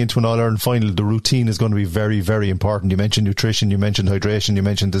again leading into an All-Ireland final, the routine is going to be very, very important. You mentioned nutrition, you mentioned hydration, you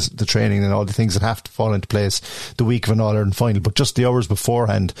mentioned the training and all the things that have to fall into place the week of an All-Ireland final. But just the hours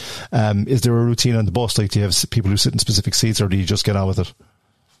beforehand, is there a routine on the bus? Like, do you have people who sit in specific seats, or do you just get on with it?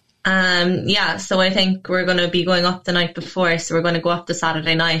 So I think we're going to be going up the night before, so we're going to go up the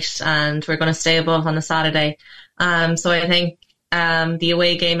Saturday night and we're going to stay above on the Saturday. So I think the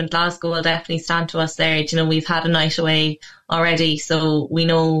away game in Glasgow will definitely stand to us there. You know, we've had a night away already, so we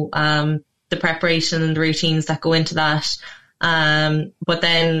know the preparation and the routines that go into that. But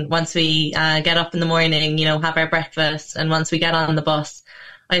then once we get up in the morning, you know, have our breakfast, and once we get on the bus,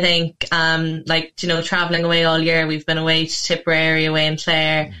 I think, travelling away all year, we've been away to Tipperary, away in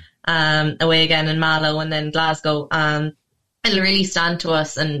Clare, away again in Mallow, and then Glasgow. It'll really stand to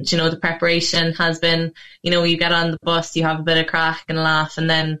us. And, you know, the preparation has been, you know, you get on the bus, you have a bit of crack and laugh, and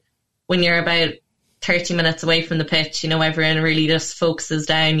then when you're about 30 minutes away from the pitch, you know, everyone really just focuses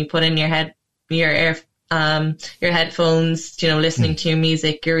down. You put in your headphones, you know, listening to your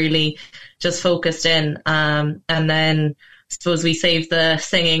music, you're really just focused in. And then I suppose we save the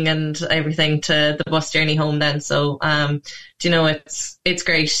singing and everything to the bus journey home then. So, you know, it's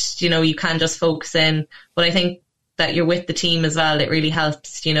great. You know, you can just focus in, but I think that you're with the team as well. It really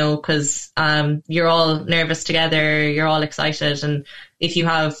helps, you know, because you're all nervous together, you're all excited. And if you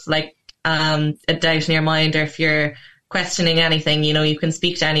have like a doubt in your mind, or if you're questioning anything, you know, you can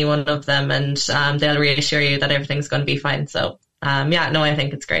speak to any one of them, and they'll reassure you that everything's going to be fine. So, I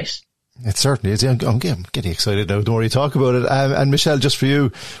think it's great. It certainly is. I'm getting excited now. Don't worry, talk about it. And Michelle, just for you,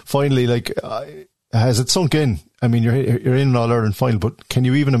 finally, like, Has it sunk in? I mean, you're in an All-Ireland final, but can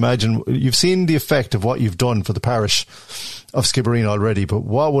you even imagine, you've seen the effect of what you've done for the parish of Skibbereen already, but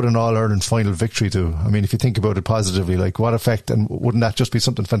what would an All-Ireland final victory do? I mean, if you think about it positively, like what effect, and wouldn't that just be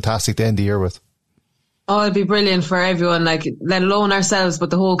something fantastic to end the year with? Oh, it'd be brilliant for everyone, like, let alone ourselves,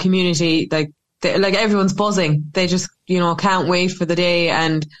 but the whole community, like everyone's buzzing. They just, can't wait for the day,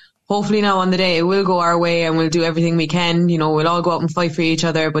 and hopefully now on the day it will go our way and we'll do everything we can. We'll all go out and fight for each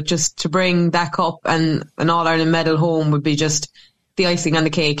other, but just to bring that cup and an All-Ireland medal home would be just the icing on the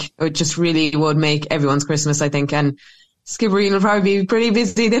cake. It just really would make everyone's Christmas, I think. And Skibbereen will probably be pretty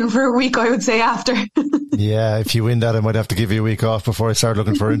busy then for a week, I would say, after. Yeah, if you win that, I might have to give you a week off before I start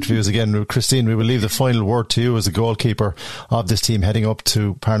looking for interviews again. Christine, we will leave the final word to you as the goalkeeper of this team heading up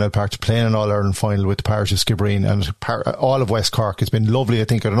to Parnell Park to play in an All-Ireland final with the parish of Skibbereen and all of West Cork. It's been lovely, I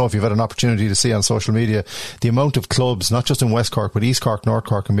think. I don't know if you've had an opportunity to see on social media the amount of clubs, not just in West Cork, but East Cork, North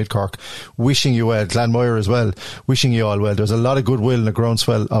Cork and Mid Cork, wishing you well. Glanmire as well, wishing you all well. There's a lot of goodwill and a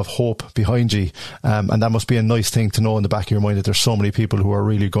groundswell of hope behind you, and that must be a nice thing to know in the back of your mind, that there's so many people who are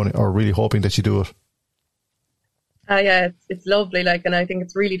really hoping that you do it. Yeah, it's lovely, and I think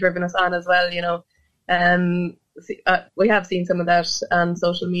it's really driven us on as well, we have seen some of that on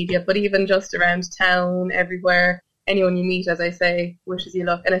social media, but even just around town, everywhere, anyone you meet, as I say, wishes you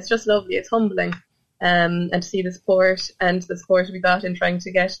luck, and it's just lovely, it's humbling, and to see the support we got in trying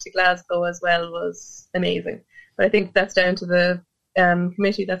to get to Glasgow as well was amazing. But I think that's down to the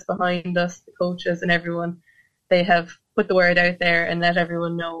committee that's behind us, the coaches and everyone. They have put the word out there and let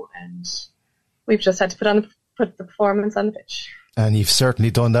everyone know, and we've just had to put the performance on the pitch. And you've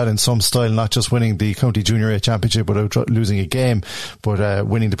certainly done that in some style, not just winning the County Junior A Championship without losing a game, but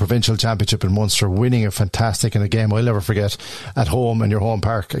winning the Provincial Championship in Munster, winning a fantastic in a game I'll never forget at home in your home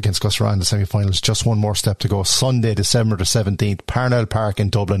park against Gusseragh in the semi-finals. Just one more step to go. Sunday, December the 17th, Parnell Park in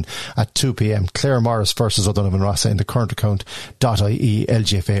Dublin at 2 p.m. Clare Morris versus O'Donovan Rossa in the current account.ie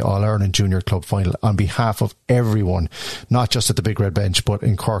LGFA All-Ireland Junior Club Final. On behalf of everyone, not just at the Big Red Bench, but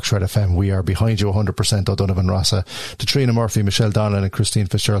in Cork's Red FM, we are behind you 100%, O'Donovan Rossa. To Trina Murphy, Michelle Donlan and Christine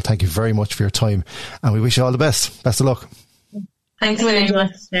Fitzgerald, thank you very much for your time, and we wish you all the best. Best of luck. Thanks very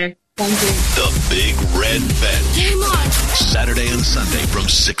much, sir. Thank you. The Big Red Bench, Saturday and Sunday from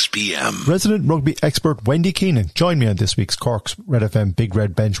 6 p.m. Resident rugby expert Wendy Keenan joined me on this week's Cork's Red FM Big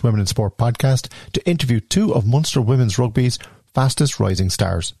Red Bench Women in Sport podcast to interview two of Munster women's rugby's fastest rising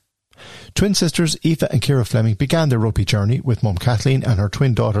stars. Twin sisters Aoife and Ciara Fleming began their rugby journey with mum Kathleen, and her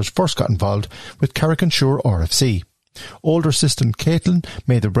twin daughters first got involved with Carrick-on-Shore RFC. Older sister Caitlin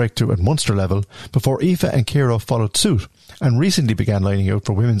made the breakthrough at Munster level before Aoife and Ciara followed suit and recently began lining out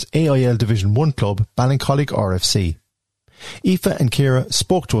for women's AIL Division 1 club Ballincollig RFC. Aoife and Ciara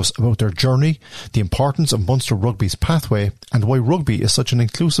spoke to us about their journey, the importance of Munster rugby's pathway, and why rugby is such an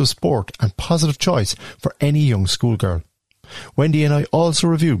inclusive sport and positive choice for any young schoolgirl. Wendy and I also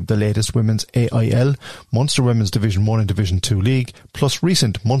reviewed the latest women's AIL, Munster Women's Division 1 and Division 2 League, plus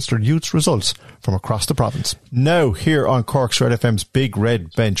recent Munster Youths results from across the province. Now, here on Cork's Red FM's Big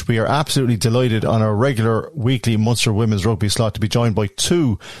Red Bench, we are absolutely delighted on our regular weekly Munster Women's Rugby slot to be joined by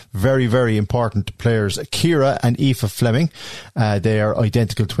two very, very important players, Ciara and Aoife Fleming. They are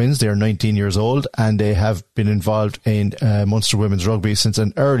identical twins. They are 19 years old and they have been involved in Munster Women's Rugby since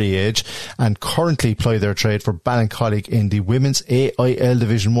an early age and currently ply their trade for Ballincollig in the Women's AIL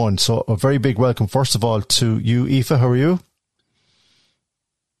Division 1. So a very big welcome, first of all, to you, Aoife. How are you?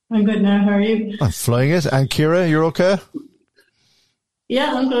 I'm good now. How are you? I'm flying it. And Ciara, you're okay?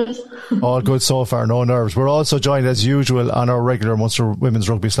 Yeah, I'm good. All good so far, no nerves. We're also joined as usual on our regular Munster Women's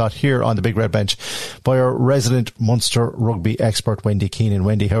Rugby slot here on the Big Red Bench by our resident Munster Rugby expert, Wendy Keenan.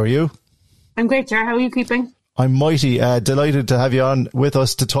 Wendy, how are you? I'm great, Ger. How are you keeping? I'm mighty delighted to have you on with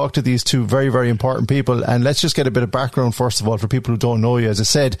us to talk to these two very, very important people. And let's just get a bit of background, first of all, for people who don't know you. As I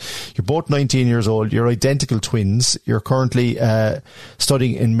said, you're both 19 years old. You're identical twins. You're currently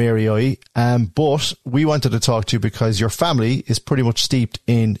studying in Mary I. But we wanted to talk to you because your family is pretty much steeped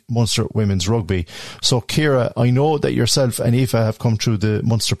in Munster women's rugby. So, Ciara, I know that yourself and Aoife have come through the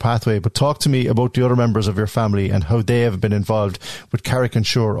Munster pathway, but talk to me about the other members of your family and how they have been involved with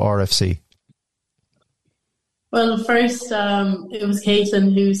Carrick-on-Shore RFC. Well, first, it was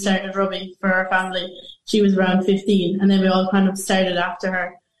Caitlin who started rugby for our family. She was around 15, and then we all kind of started after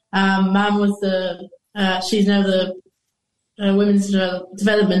her. Mum was she's now the Women's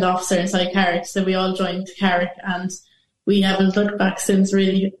Development Officer inside Carrick, so we all joined Carrick, and we haven't looked back since,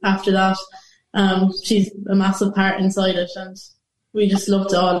 really, after that. She's a massive part inside it, and we just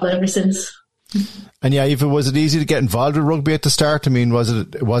loved it all ever since. And yeah, Aoife, was it easy to get involved with rugby at the start? I mean, was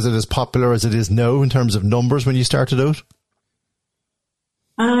it as popular as it is now in terms of numbers when you started out?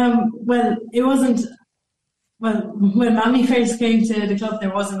 Well, it wasn't. Well, when Mammy first came to the club,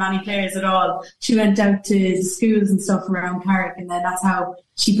 there wasn't many players at all. She went out to the schools and stuff around Carrick, and then that's how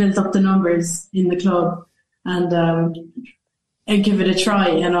she built up the numbers in the club and give it a try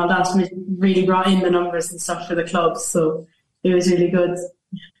and all that. And it really brought in the numbers and stuff for the club, so it was really good.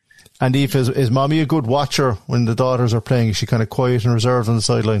 And Aoife, is Mommy a good watcher when the daughters are playing? Is she kind of quiet and reserved on the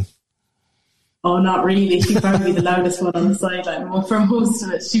sideline? Oh, not really. She's probably the loudest one on the sideline. Well, for most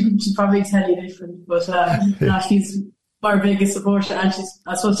of it, she'd probably tell you different. But no, she's our biggest supporter, and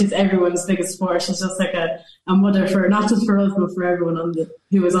I suppose she's everyone's biggest supporter. She's just like a mother for not just for us, but for everyone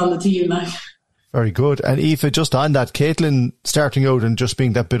who was on the team. Like. Very good. And Aoife, just on that, Caitlin starting out and just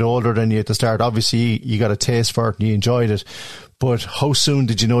being that bit older than you at the start, obviously you got a taste for it and you enjoyed it. But how soon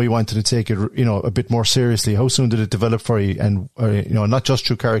did you know you wanted to take it, a bit more seriously? How soon did it develop for you? And, not just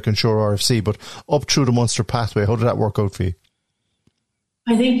through Carrick and Shore RFC, but up through the Munster pathway. How did that work out for you?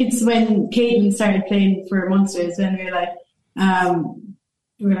 I think it's when Caitlin started playing for Munster is when we were like,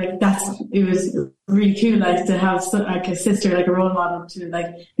 it was really cool, like, to have like a sister, like a role model to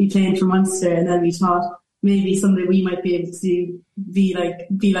like be playing for Munster. And then we thought maybe someday we might be able to be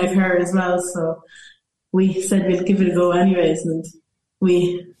like her as well. So we said we'd give it a go anyways, and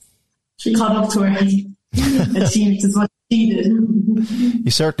we caught up to her and achieved as much as she did.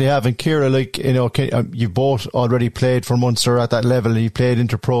 You certainly have. And Ciara, you've both already played for Munster at that level, and you played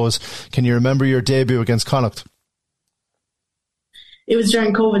inter-pros. Can you remember your debut against Connacht? It was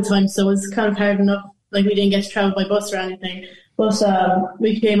during COVID time, so it was kind of hard enough. Like, we didn't get to travel by bus or anything. But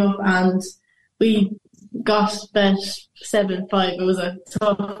we came up and we got bet 7-5. It was a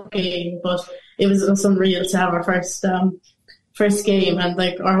tough game, but it was just unreal to have our first game, and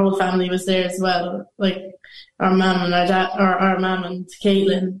like our whole family was there as well. Like our mum and our dad, or our mum and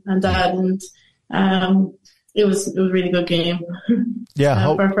Caitlin and dad, and it was a really good game. Yeah,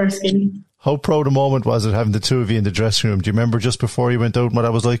 our first game. How proud a moment was it having the two of you in the dressing room? Do you remember just before you went out what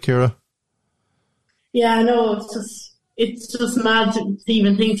that was like, Ciara? Yeah, I know. It's just mad to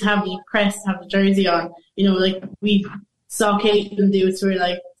even think to have the crest, have the jersey on. Like we saw Caitlin do it, so we're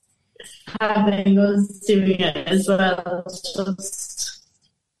like having us doing it as well. It's just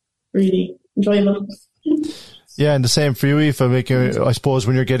really enjoyable. Yeah, and the same for you, Aoife. I suppose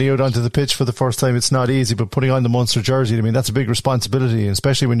when you're getting out onto the pitch for the first time, it's not easy, but putting on the Munster jersey, I mean, that's a big responsibility,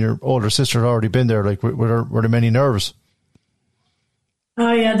 especially when your older sister had already been there. Like, were there many nerves?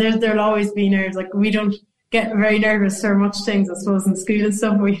 Oh yeah, there'll always be nerves. Like, we don't get very nervous for much things, I suppose, in school and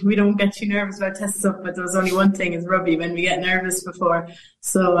stuff. We don't get too nervous about test stuff, but there was only one thing is rugby when we get nervous before.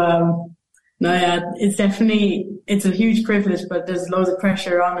 So, it's a huge privilege, but there's loads of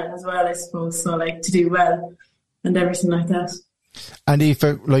pressure on it as well, I suppose. So, like, to do well and everything like that. And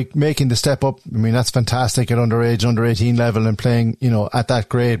Aoife, like, making the step up, I mean, that's fantastic at underage, under 18 level and playing, at that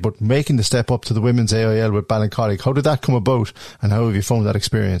grade, but making the step up to the women's AIL with Ballincollig, how did that come about and how have you found that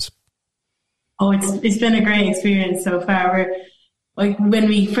experience? Oh, it's been a great experience so far. We're like, when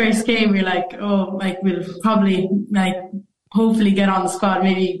we first came, we were like, we'll probably hopefully get on the squad,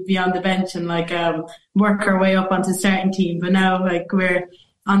 maybe be on the bench and work our way up onto the starting team. But now we're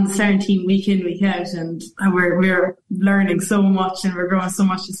on the starting team week in, week out, and we're learning so much and we're growing so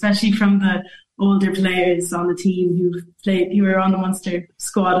much, especially from the older players on the team who were on the Munster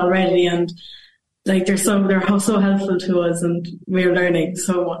squad already, and they're so helpful to us, and we're learning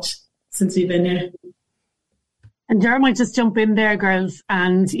so much since we've been here. And Ger might just jump in there, girls,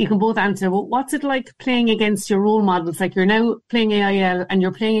 and you can both answer. Well, what's it like playing against your role models? Like, you're now playing AIL and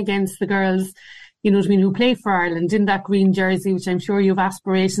you're playing against the girls, who play for Ireland in that green jersey, which I'm sure you have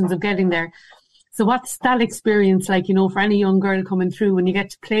aspirations of getting there. So what's that experience like, for any young girl coming through when you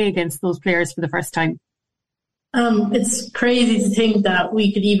get to play against those players for the first time? It's crazy to think that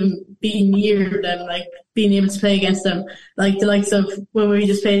we could even be near them, like being able to play against them, like the likes of when we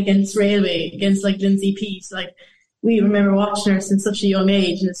just played against Railway, against like Lindsay Peace. Like, we remember watching her since such a young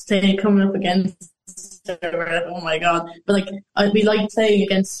age, and it's coming up against her, we're like, oh my god. But we like playing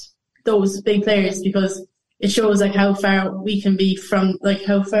against those big players because it shows like how far we can be from, like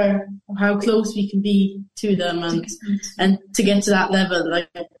how close we can be to them, and to get to that level, like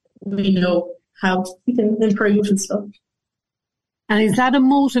we know how we can improve and stuff. And is that a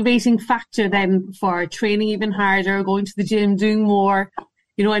motivating factor then for training even harder, going to the gym, doing more?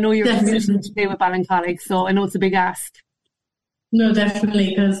 I know you're committed to play with Ballincollig, so I know it's a big ask. No, definitely,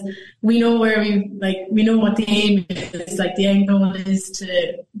 because we know we know what the aim is. Like, the end goal is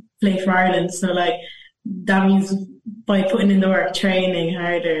to play for Ireland. So, that means by putting in the work, training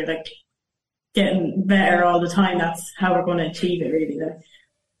harder, getting better all the time, that's how we're going to achieve it, really.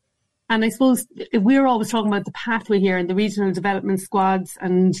 And I suppose we're always talking about the pathway here and the regional development squads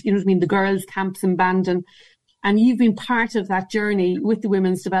and, the girls' camps in Bandon. And you've been part of that journey with the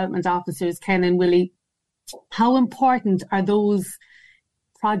women's development officers, Ken and Willie. How important are those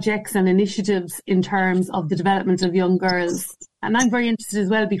projects and initiatives in terms of the development of young girls? And I'm very interested as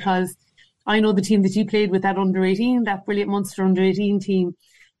well because I know the team that you played with, that under-18, that brilliant Munster under-18 team.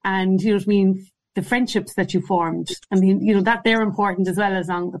 And, the friendships that you formed. I mean, that they're important as well as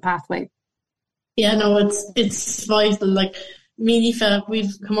along the pathway. Yeah, no, it's vital. Like, me and Aoife,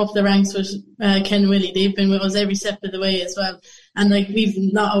 we've come up the ranks with Ken and Willie. They've been with us every step of the way as well. And, like,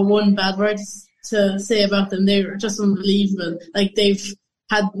 we've not a one bad word to say about them. They were just unbelievable. Like, they've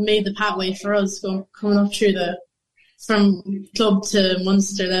made the pathway for us coming up through from club to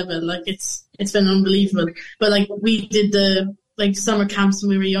Munster level. Like, it's been unbelievable. But, like, we did the summer camps when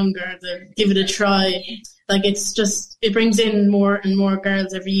we were younger, give it a try. Like, it brings in more and more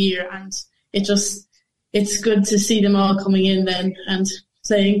girls every year, and it's good to see them all coming in then and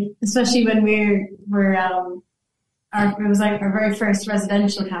playing. Especially when it was like our very first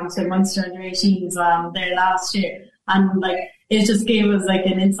residential camps in Munster under 18s there last year, and like it just gave us like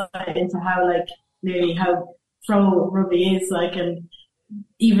an insight into how how pro rugby is like, and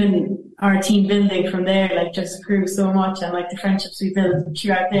even our team building from there, like, just grew so much, and like the friendships we built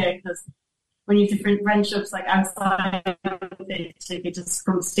throughout there, because when you have different friendships like outside of it, it just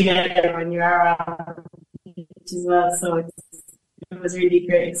comes together when you are on it as well. So it was really a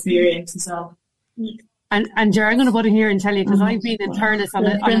great experience as well. And Ger, I'm going to butt in here and tell you, because I've been in Thurles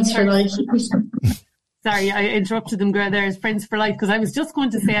Friends for life. Sorry, I interrupted them there as Friends for Life, because I was just going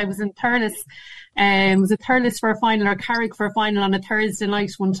to say I was in Thurles. Was it Thurles for a final or Carrick for a final on a Thursday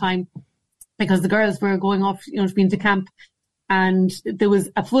night one time, because the girls were going off, to camp, and there was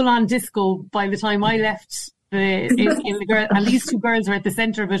a full-on disco by the time I left. In the girl, at least two girls were at the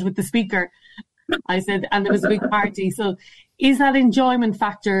centre of it with the speaker. I said, and there was a big party. So is that enjoyment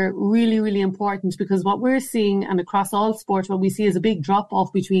factor really, really important? Because what we're seeing, and across all sports, what we see is a big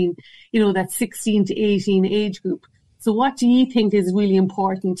drop-off between, that 16 to 18 age group. So what do you think is really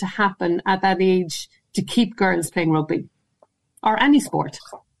important to happen at that age to keep girls playing rugby or any sport?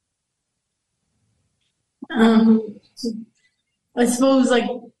 I suppose, like,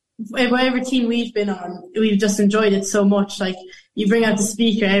 whatever team we've been on, we've just enjoyed it so much. Like, you bring out the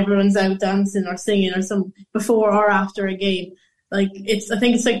speaker, everyone's out dancing or singing or some before or after a game. Like, I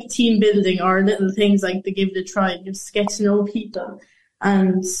think it's like team building or little things like the give it a try. You just get to know people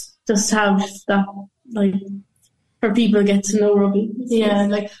and just have that, like, for people to get to know rugby. Yeah,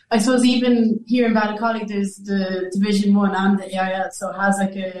 like, I suppose even here in Ballincollig there's the Division 1 and the AIL, so it has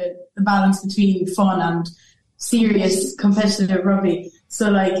like a balance between fun and serious competitive rugby. So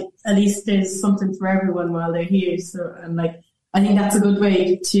like, at least there's something for everyone while they're here. So, and like, I think that's a good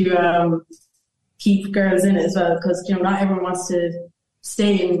way to keep girls in it as well, because not everyone wants to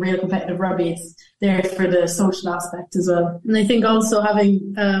stay in real competitive rugby. It's there for the social aspect as well. And I think also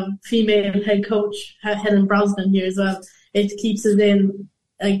having female head coach Helen Brosnan here as well, it keeps us in.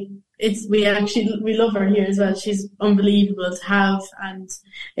 Like, we love her here as well. She's unbelievable to have, and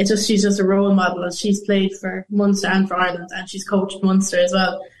she's just a role model, and she's played for Munster and for Ireland, and she's coached Munster as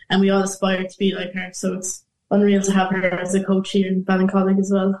well, and we all aspire to be like her. So it's unreal to have her as a coach here in Ballincollig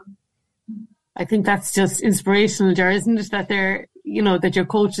as well. I think that's just inspirational, Ger, isn't it? That that your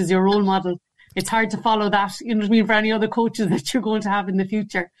coach is your role model. It's hard to follow that, for any other coaches that you're going to have in the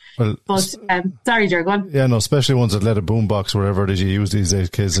future. Well, but sorry, Ger, go on. Yeah, no, especially ones that let a boombox, wherever it is you use these days,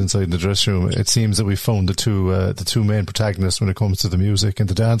 kids inside the dressing room. It seems that we found the two main protagonists when it comes to the music and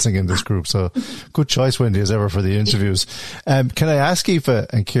the dancing in this group. So good choice, Wendy, as ever, for the interviews. Can I ask Aoife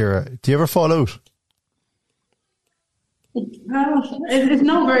and Ciara, do you ever fall out? It's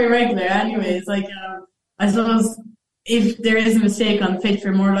not very regular anyways. Like, I suppose if there is a mistake on pitch,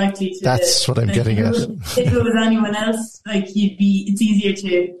 you're more likely to... That's what I'm getting at. If it was anyone else, like, it's easier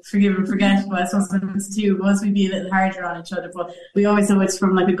to forgive and forget, but I suppose if it's two of us, we'd be a little harder on each other, but we always know it's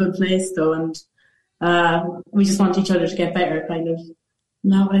from like a good place though, and we just want each other to get better, kind of, in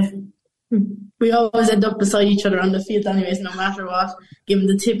that way. We always end up beside each other on the field anyways, no matter what, giving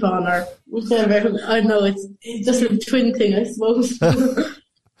the tip on or whatever. I know, it's just a twin thing, I suppose.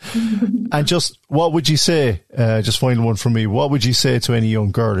 And just what would you say, just final one from me, what would you say to any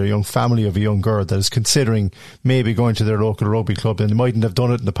young girl, a young family of a young girl that is considering maybe going to their local rugby club, and they mightn't have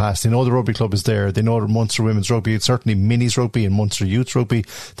done it in the past? They know the rugby club is there, they know Munster Women's Rugby, it's certainly Minis Rugby and Munster Youth Rugby,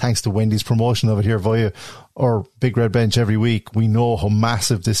 thanks to Wendy's promotion of it here via our Big Red Bench every week. We know how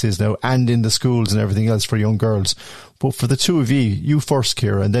massive this is now, and in the schools and everything else for young girls. But for the two of you first,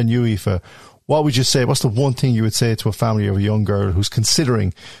 Ciara, and then you, Aoife, what would you say? What's the one thing you would say to a family of a young girl who's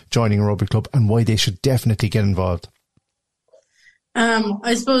considering joining a rugby club, and why they should definitely get involved?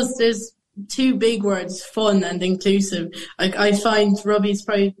 I suppose there's two big words: fun and inclusive. Like, I find rugby's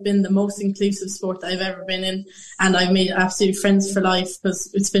probably been the most inclusive sport that I've ever been in, and I've made absolute friends for life because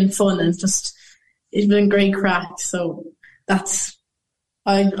it's been fun and it's been great crack. So that's,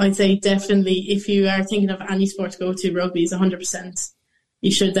 I'd say definitely, if you are thinking of any sport to go to, rugby is 100%.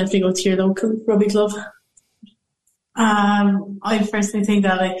 You should definitely go to your local rugby club. I personally think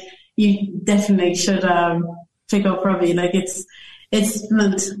that you definitely should pick up rugby.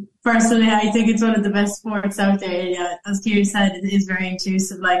 Personally, I think it's one of the best sports out there. Yeah, as Ciara said, it is very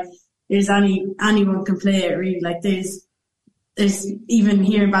inclusive. There's anyone can play it, really. There's even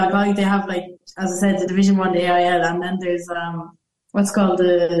here in Ballincollig, they have, as I said, the Division 1 AIL, and then there's what's called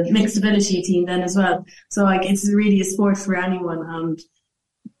the mixed ability team then as well. So it's really a sport for anyone, and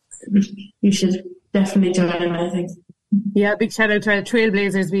you should definitely join, I think. Yeah, big shout out to our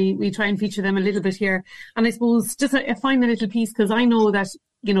Trailblazers. We try and feature them a little bit here. And I suppose just a final little piece, because I know that,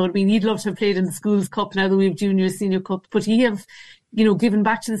 you'd love to have played in the Schools Cup now that we have Junior, Senior Cup, but you have, given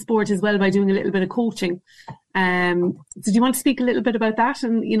back to the sport as well by doing a little bit of coaching. So do you want to speak a little bit about that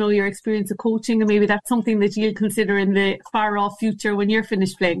and, your experience of coaching, and maybe that's something that you'll consider in the far off future when you're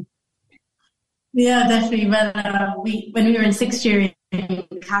finished playing? Yeah, definitely. Well, when we were in sixth year in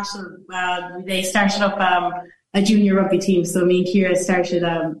Cashel, they started up a junior rugby team. So me and Ciara started,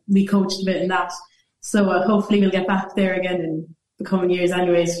 we coached a bit in that. So hopefully we'll get back there again in the coming years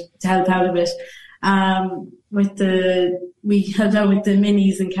anyways to help out a bit. We helped out with the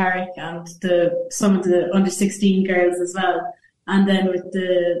minis in Carrick and some of the under 16 girls as well. And then with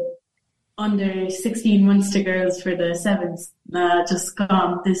the under 16 Munster girls for the sevens, just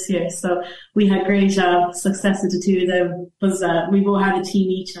gone this year. So we had great success with the two of them, because we both had a team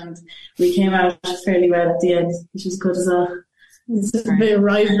each and we came out fairly well at the end, which was good as well. It's a bit of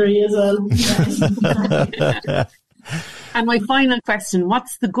rivalry as well. And my final question,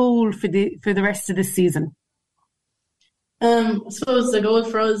 what's the goal for the rest of this season? I suppose the goal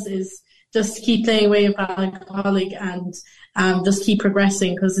for us is just to keep playing away at Ballincollig and just keep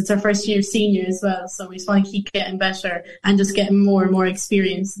progressing, because it's our first year senior as well. So we just want to keep getting better and just getting more and more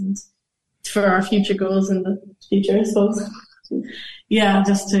experience, and for our future goals in the future, I suppose. Yeah,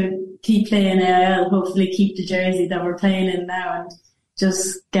 just to keep playing AIL, hopefully keep the jersey that we're playing in now and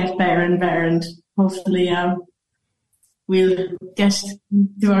just get better and better, and hopefully we'll get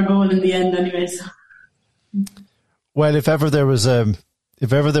to our goal in the end anyways. Well, if ever there was a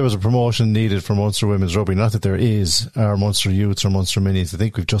promotion needed for Munster women's rugby, not that there is, or Munster youths or Munster minis, I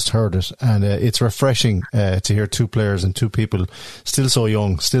think we've just heard it, and it's refreshing to hear two players and two people still so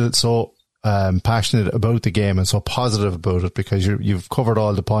young, still so passionate about the game and so positive about it, because you've covered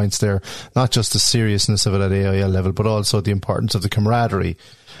all the points there, not just the seriousness of it at AIL level, but also the importance of the camaraderie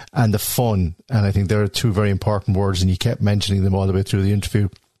and the fun. And I think there are two very important words, and you kept mentioning them all the way through the interview.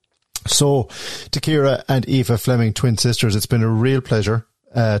 So, to Ciara and Aoife Fleming, twin sisters, it's been a real pleasure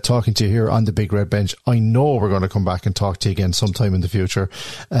talking to you here on the Big Red Bench. I know we're going to come back and talk to you again sometime in the future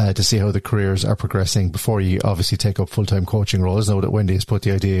to see how the careers are progressing before you obviously take up full-time coaching roles, now that Wendy has put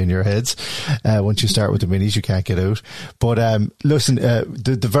the idea in your heads. Once you start with the minis, you can't get out. But listen,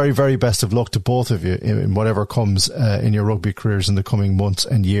 the very, very best of luck to both of you in whatever comes in your rugby careers in the coming months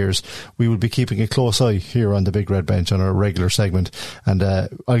and years. We will be keeping a close eye here on the Big Red Bench on our regular segment, and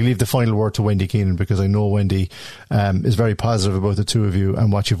I'll leave the final word to Wendy Keenan, because I know Wendy is very positive about the two of you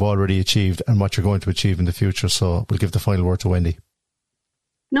and what you've already achieved and what you're going to achieve in the future. So we'll give the final word to Wendy.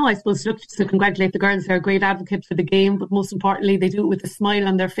 No, I suppose to congratulate the girls. They're a great advocate for the game, but most importantly, they do it with a smile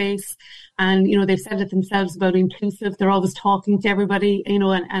on their face. And, they've said it themselves about inclusive. They're always talking to everybody,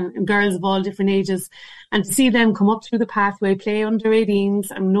 and girls of all different ages. And to see them come up through the pathway, play under 18s,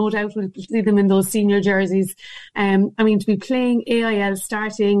 and no doubt we'll see them in those senior jerseys. To be playing AIL,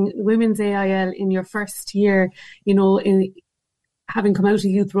 starting women's AIL in your first year, having come out of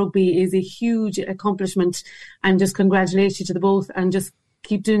youth rugby is a huge accomplishment, and just congratulate you to the both, and just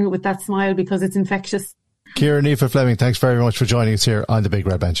keep doing it with that smile, because it's infectious. Ciara and Aoife Fleming, thanks very much for joining us here on the Big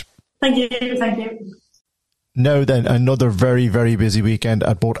Red Bench. Thank you. Now then, another very, very busy weekend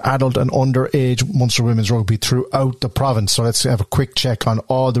at both adult and underage Munster women's rugby throughout the province. So let's have a quick check on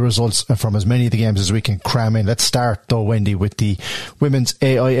all the results from as many of the games as we can cram in. Let's start though, Wendy, with the Women's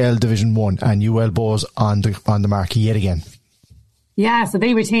AIL Division 1 and UL Bows on the mark yet again. Yeah, so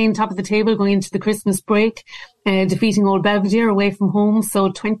they retained top of the table going into the Christmas break, defeating Old Belvedere away from home. So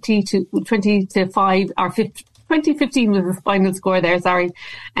 20-5, or 2015 was the final score there, sorry.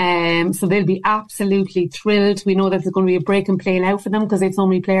 So they'll be absolutely thrilled. We know that there's going to be a break in play now for them because they have so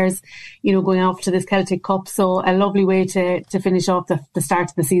many players, going off to this Celtic Cup. So a lovely way to finish off the start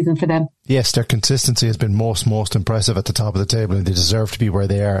of the season for them. Yes, their consistency has been most impressive at the top of the table, and they deserve to be where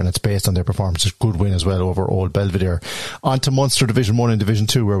they are, and it's based on their performances. Good win as well over Old Belvedere. On to Munster Division 1 and Division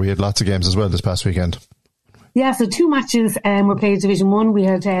 2, where we had lots of games as well this past weekend. Yeah, so 2 matches were played in Division 1. We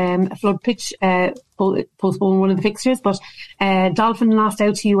had a flood pitch postpone one of the fixtures, but Dolphin lost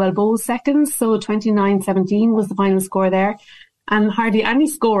out to UL Bows seconds, so 29-17 was the final score there. And hardly any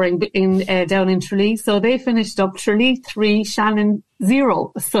scoring down in Tralee. So they finished up Tralee 3, Shannon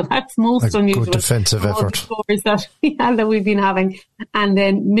 0. So that's most unusual. Good defensive effort. Scores that we've been having. And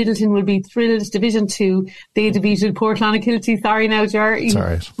then Middleton will be thrilled. Division 2, they defeated Port Clonakilty. Sorry now, Ger.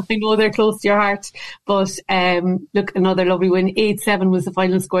 I know they're close to your heart. But look, another lovely win. 8-7 was the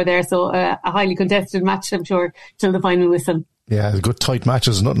final score there. So a highly contested match, I'm sure, till the final whistle. Yeah, good tight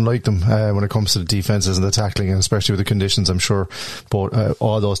matches, nothing like them when it comes to the defences and the tackling, and especially with the conditions. I'm sure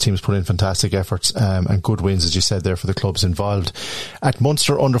all those teams put in fantastic efforts and good wins, as you said there, for the clubs involved. At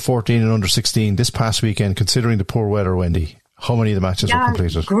Munster under 14 and under 16 this past weekend, considering the poor weather, Wendy, how many of the matches were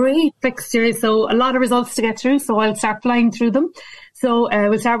completed? Great fixtures, so a lot of results to get through, so I'll start flying through them. So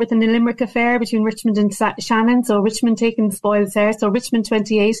we'll start with the Limerick affair between Richmond and Shannon. So Richmond taking the spoils there. So Richmond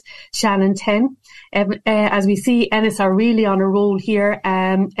 28, Shannon 10. As we see, Ennis are really on a roll here.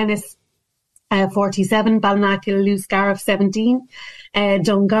 Ennis 47, Ballincollig lose Scariff 17.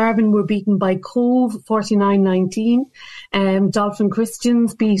 Dungarvan were beaten by Cove 49-19. Dolphin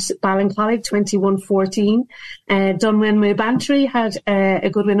Christians beat Ballincollig 21-14. Dunwenway Bantry had a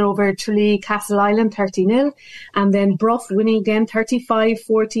good win over Tralee Castle Island 30-0. And then Bruff winning again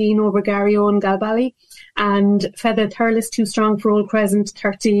 35-14 over Garryowen Galbally. And Feather Thurles too strong for Old Crescent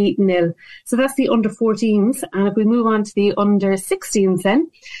 30-0. So that's the under 14s. And if we move on to the under 16s then.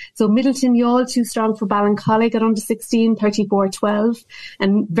 So Middleton Youghal too strong for Ballincollig at under 16 34-12.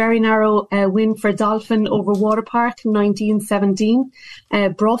 And very narrow win for Dolphin over Water Park 19-17.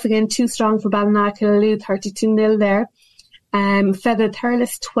 Bruff again too strong for Ballincollig 32-0 there. Feather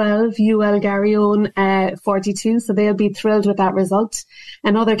Thurles 12, UL Garryowen 42, so they'll be thrilled with that result.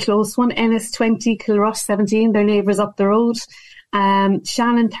 Another close one, Ennis 20, Kilrush 17, their neighbours up the road.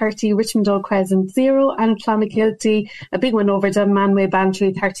 Shannon 30, Richmond Old Crescent 0, and Clonakilty, a big one over Dunmanway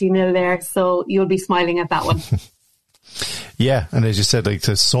Bantry 30-0 there, so you'll be smiling at that one. Yeah, and as you said, like,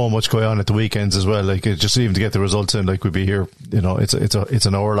 there's so much going on at the weekends as well. Like, just even to get the results in, like, we'd be here, it's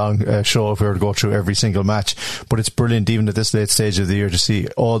an hour long show if we were to go through every single match. But it's brilliant, even at this late stage of the year, to see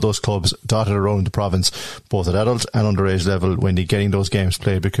all those clubs dotted around the province, both at adult and underage level, Wendy, getting those games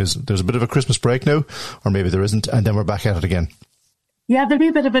played, because there's a bit of a Christmas break now, or maybe there isn't, and then we're back at it again. Yeah, there'll be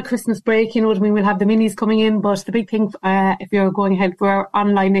a bit of a Christmas break, you know what I mean? We'll have the minis coming in, but the big thing, if you're going ahead for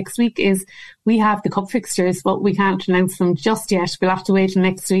online next week, is we have the cup fixtures, but we can't announce them just yet. We'll have to wait till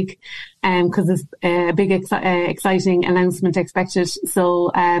next week, because there's a big, exciting announcement expected. So,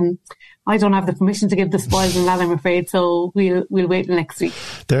 I don't have the permission to give the spoils on that, I'm afraid, so we'll wait till next week.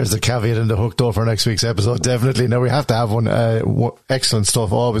 There's the caveat in the hook though for next week's episode, definitely. Now we have to have one. Excellent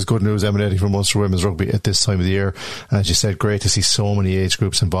stuff, always good news emanating from Munster Women's Rugby at this time of the year. And as you said, great to see so many age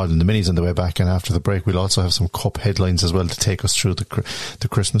groups involved in the minis on the way back, and after the break we'll also have some cup headlines as well to take us through the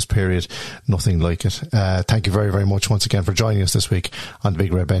Christmas period. Nothing like it. Thank you very, very much once again for joining us this week on the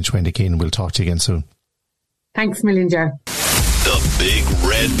Big Red Bench. Wendy Keenan, we'll talk to you again soon. Thanks a million, Ger. The Big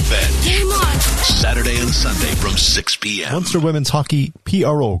Red Bench. Game on. Saturday and Sunday from 6 p.m. Munster Women's Hockey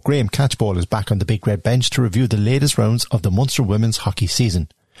PRO Graham Catchpole is back on the Big Red Bench to review the latest rounds of the Munster Women's Hockey season.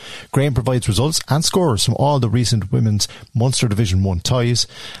 Graham provides results and scores from all the recent Women's Munster Division 1 ties,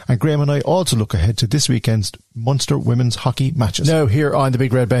 and Graham and I also look ahead to this weekend's Munster Women's Hockey matches. Now here on the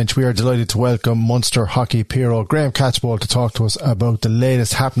Big Red Bench we are delighted to welcome Munster Hockey PRO Graham Catchpole to talk to us about the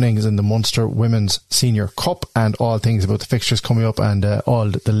latest happenings in the Munster Women's Senior Cup and all things about the fixtures coming up and all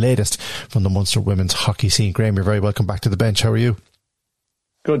the latest from the Munster Women's Hockey scene. Graham, you're very welcome back to the bench. How are you?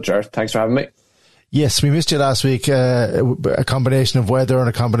 Good, Ger. Thanks for having me. Yes, we missed you last week. A combination of weather and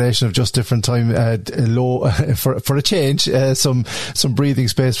a combination of just different time, low for a change. Some breathing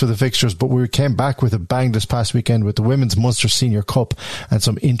space for the fixtures, but we came back with a bang this past weekend with the Women's Munster Senior Cup and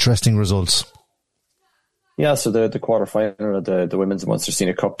some interesting results. Yeah, so the quarter final of the Women's Munster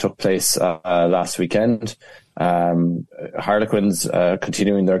Senior Cup took place last weekend. Harlequins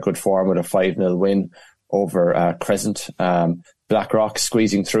continuing their good form with a 5-0 win over Crescent. Blackrock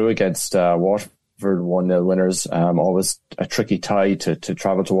squeezing through against Waterford. 1-0 winners, always a tricky tie to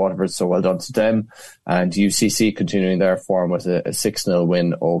travel to Waterford, so well done to them. And UCC continuing their form with a 6-0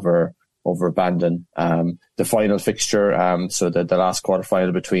 win over over Bandon. The final fixture, so the last quarter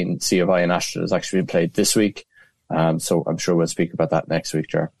final between C of I and Ashton has actually been played this week. So I'm sure we'll speak about that next week,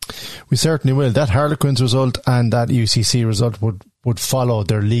 Ger. We certainly will. That Harlequins result and that UCC result would follow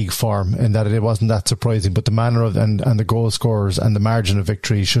their league form, in that it wasn't that surprising, but the manner of and the goal scorers and the margin of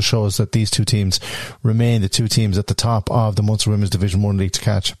victory just shows that these two teams remain the two teams at the top of the Munster Women's Division 1 league to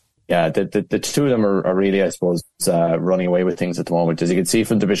catch. Yeah, the two of them are really, I suppose, running away with things at the moment. As you can see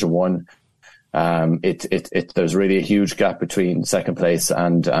from Division 1, there's really a huge gap between second place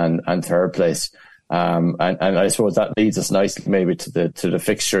and third place. And I suppose that leads us nicely maybe to the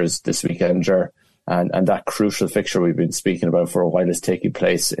fixtures this weekend, Ger. And that crucial fixture we've been speaking about for a while is taking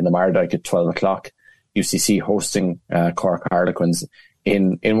place in the Mardyke at 12 o'clock. UCC hosting Cork Harlequins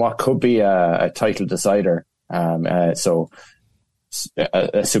in what could be a title decider. So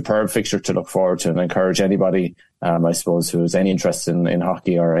a superb fixture to look forward to, and encourage anybody, I suppose, who has any interest in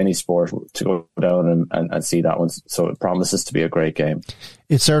hockey or any sport to go down and see that one. So it promises to be a great game.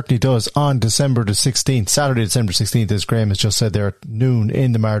 It certainly does. On December the 16th, Saturday, December 16th, as Graham has just said there, at noon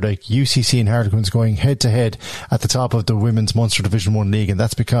in the Mardyke, UCC and Harlequins going head to head at the top of the Women's Munster Division 1 League, and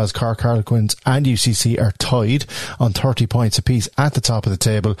that's because Cork Harlequins and UCC are tied on 30 points apiece at the top of the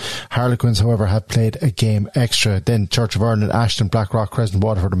table. Harlequins, however, have played a game extra. Then Church of Ireland, Ashton, Blackrock, Crescent,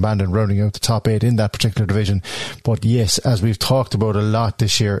 Waterford and Bandon rounding out the top 8 in that particular division. But yes, as we've talked about a lot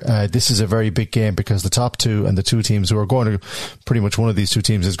this year, this is a very big game, because the top two and the two teams who are going to, pretty much one of these two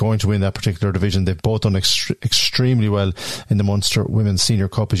teams is going to win that particular division. They've both done extremely well in the Munster Women's Senior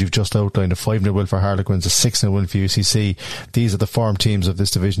Cup, as you've just outlined. A 5-0 win for Harlequins, a 6-0 win for UCC. These are the form teams of this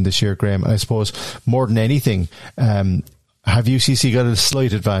division this year, Graham. And I suppose more than anything, have UCC got a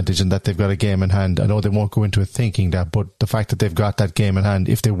slight advantage in that they've got a game in hand? I know they won't go into it thinking that, but the fact that they've got that game in hand,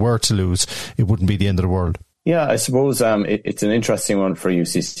 if they were to lose, it wouldn't be the end of the world. Yeah, I suppose it's an interesting one for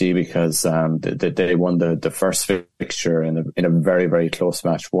UCC, because they won the first fixture in a very, very close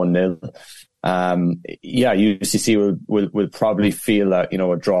match, 1-0. UCC will probably feel that,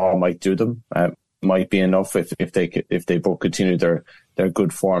 a draw might do them. Might be enough if they both continue their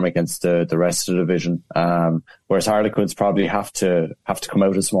good form against the rest of the division. Whereas Harlequins probably have to come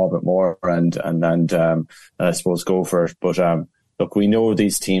out a small bit more and I suppose go for it. But look, we know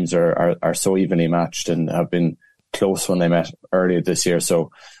these teams are so evenly matched and have been close when they met earlier this year.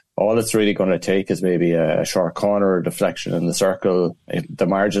 So all it's really going to take is maybe a short corner or deflection in the circle. The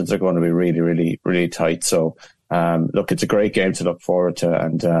margins are going to be really, really, really tight. So look, it's a great game to look forward to,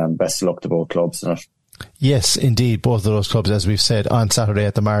 and best of luck to both clubs in it. Yes, indeed. Both of those clubs, as we've said, on Saturday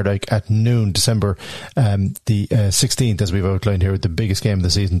at the Mardyke at noon, December the 16th, as we've outlined here, the biggest game of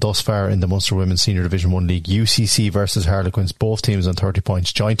the season thus far in the Munster Women's Senior Division 1 League. UCC versus Harlequins, both teams on 30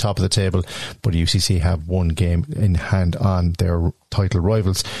 points, joint top of the table, but UCC have one game in hand on their title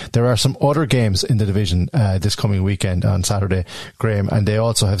rivals. There are some other games in the division this coming weekend on Saturday, Graham, and they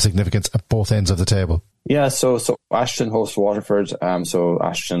also have significance at both ends of the table. Yeah, so Ashton hosts Waterford. So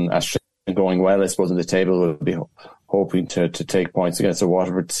Ashton going well, I suppose, in the table, will be hoping to take points against a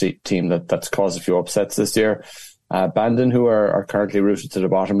Waterford team that's caused a few upsets this year. Bandon, who are currently rooted to the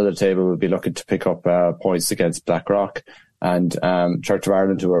bottom of the table, will be looking to pick up points against Blackrock. And Church of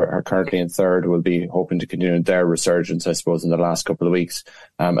Ireland, who are currently in third, will be hoping to continue their resurgence, I suppose, in the last couple of weeks,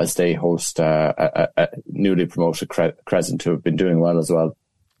 as they host a newly promoted Crescent, who have been doing well as well.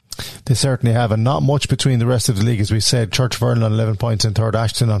 They certainly have, and not much between the rest of the league, as we said. Church of Ireland on 11 points in third,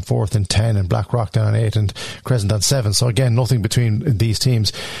 Ashton on fourth and 10, and Blackrock down on 8, and Crescent on 7. So again, nothing between these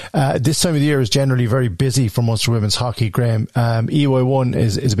teams. This time of the year is generally very busy for Munster women's hockey, Graham. EY1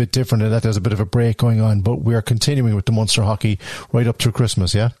 is a bit different in that there's a bit of a break going on, but we're continuing with the Munster hockey right up through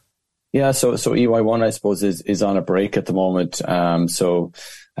Christmas, yeah? Yeah, so EY1, I suppose, is on a break at the moment.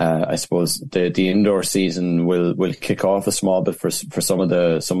 I suppose the indoor season will kick off a small bit for some of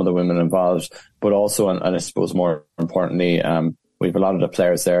the women involved, but also, and I suppose more importantly, we have a lot of the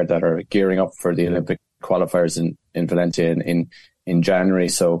players there that are gearing up for the Olympic qualifiers in Valencia in January.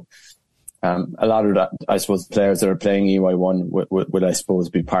 So a lot of that, I suppose, players that are playing EY1 will I suppose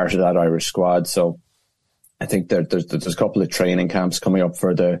be part of that Irish squad. So I think there's a couple of training camps coming up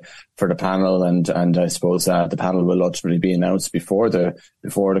for the panel, and I suppose the panel will ultimately be announced before the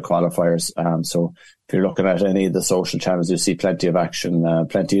qualifiers. So if you're looking at any of the social channels, you see plenty of action,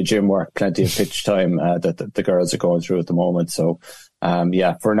 plenty of gym work, plenty of pitch time that the girls are going through at the moment. So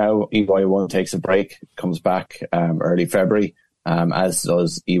for now, EY1 takes a break, comes back early February, as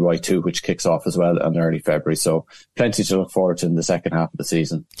does EY2, which kicks off as well in early February. So plenty to look forward to in the second half of the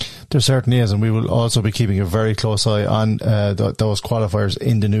season. There certainly is, and we will also be keeping a very close eye on those qualifiers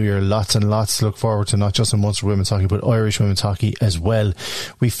in the new year. Lots and lots to look forward to, not just in Munster women's hockey but Irish women's hockey as well.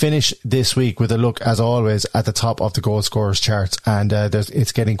 We finish this week with a look, as always, at the top of the goal scorers charts, and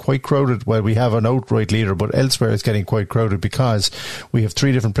it's getting quite crowded. Well, we have an outright leader, but elsewhere it's getting quite crowded because we have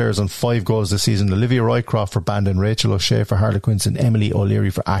 3 different players on 5 goals this season. Olivia Roycroft for Bandon, Rachel O'Shea for Harlequins and Emily O'Leary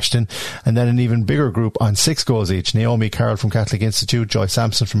for Ashton, and then an even bigger group on 6 goals each: Naomi Carroll from Catholic Institute, Joy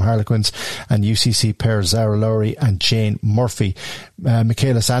Sampson from Harlequins, and UCC pairs Zara Lowry and Jane Murphy.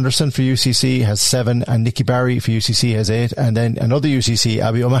 Michaela Sanderson for UCC has 7, and Nikki Barry for UCC has 8, and then another UCC,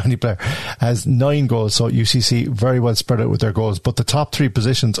 Abby O'Mahony player, has 9 goals. So UCC very well spread out with their goals, but the top 3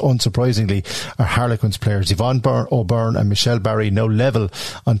 positions, unsurprisingly, are Harlequins players. Yvonne O'Byrne and Michelle Barry now level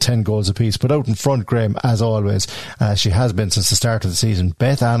on 10 goals apiece, but out in front, Graham, as always, she has been since the start of the season,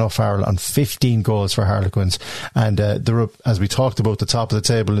 Beth Ann O'Farrell on 15 goals for Harlequins. And as we talked about, the top of the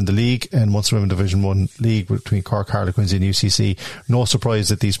table in the league, in Munster Women Division 1 league between Cork Harlequins and UCC, no surprise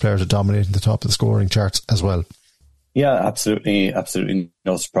that these players are dominating the top of the scoring charts as well. Yeah, absolutely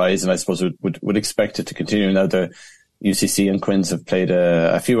no surprise, and I suppose would expect it to continue. Now the UCC and Quins have played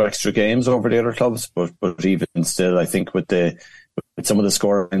a few extra games over the other clubs, but even still, I think with some of the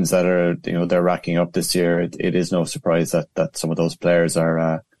scorings that are, they're racking up this year, it is no surprise that some of those players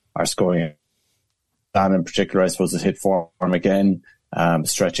are scoring. Dan in particular, I suppose, has hit form again,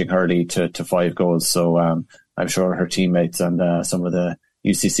 stretching her lead to 5 goals. So I'm sure her teammates and some of the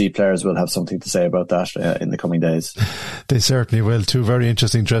UCC players will have something to say about that in the coming days. They certainly will. 2 very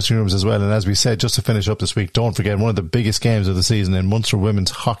interesting dressing rooms as well. And as we said, just to finish up this week, don't forget one of the biggest games of the season in Munster Women's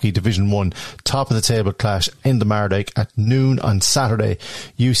Hockey Division 1, top of the table clash in the Mardyke at noon on Saturday.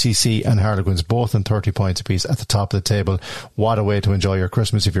 UCC and Harlequins both on 30 points apiece at the top of the table. What a way to enjoy your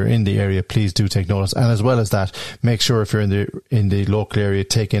Christmas. If you're in the area, please do take notice. And as well as that, make sure if you're in the local area,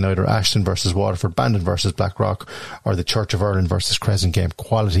 take in either Ashton versus Waterford, Bandon versus Blackrock, or the Church of Ireland versus Crescent game.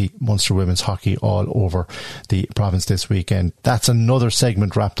 Quality Munster women's hockey all over the province this weekend. That's another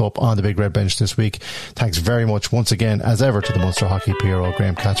segment wrapped up on the Big Red Bench this week. Thanks very much once again, as ever, to the Munster Hockey PRO,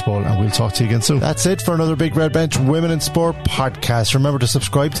 Graham Catchpole, and we'll talk to you again soon. That's it for another Big Red Bench Women in Sport podcast. Remember to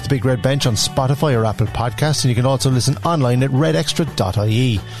subscribe to the Big Red Bench on Spotify or Apple Podcasts, and you can also listen online at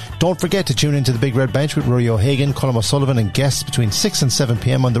redextra.ie. Don't forget to tune into the Big Red Bench with Rory O'Hagan, Colm O'Sullivan and guests between 6 and 7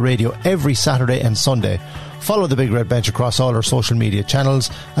 p.m. on the radio every Saturday and Sunday. Follow the Big Red Bench across all our social media channels,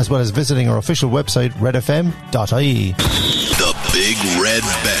 as well as visiting our official website, redfm.ie. The Big Red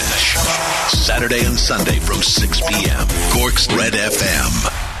Bench, Saturday and Sunday from 6 p.m. Cork's Red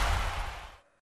FM.